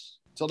Grace.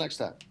 Until next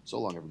time, so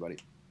long, everybody.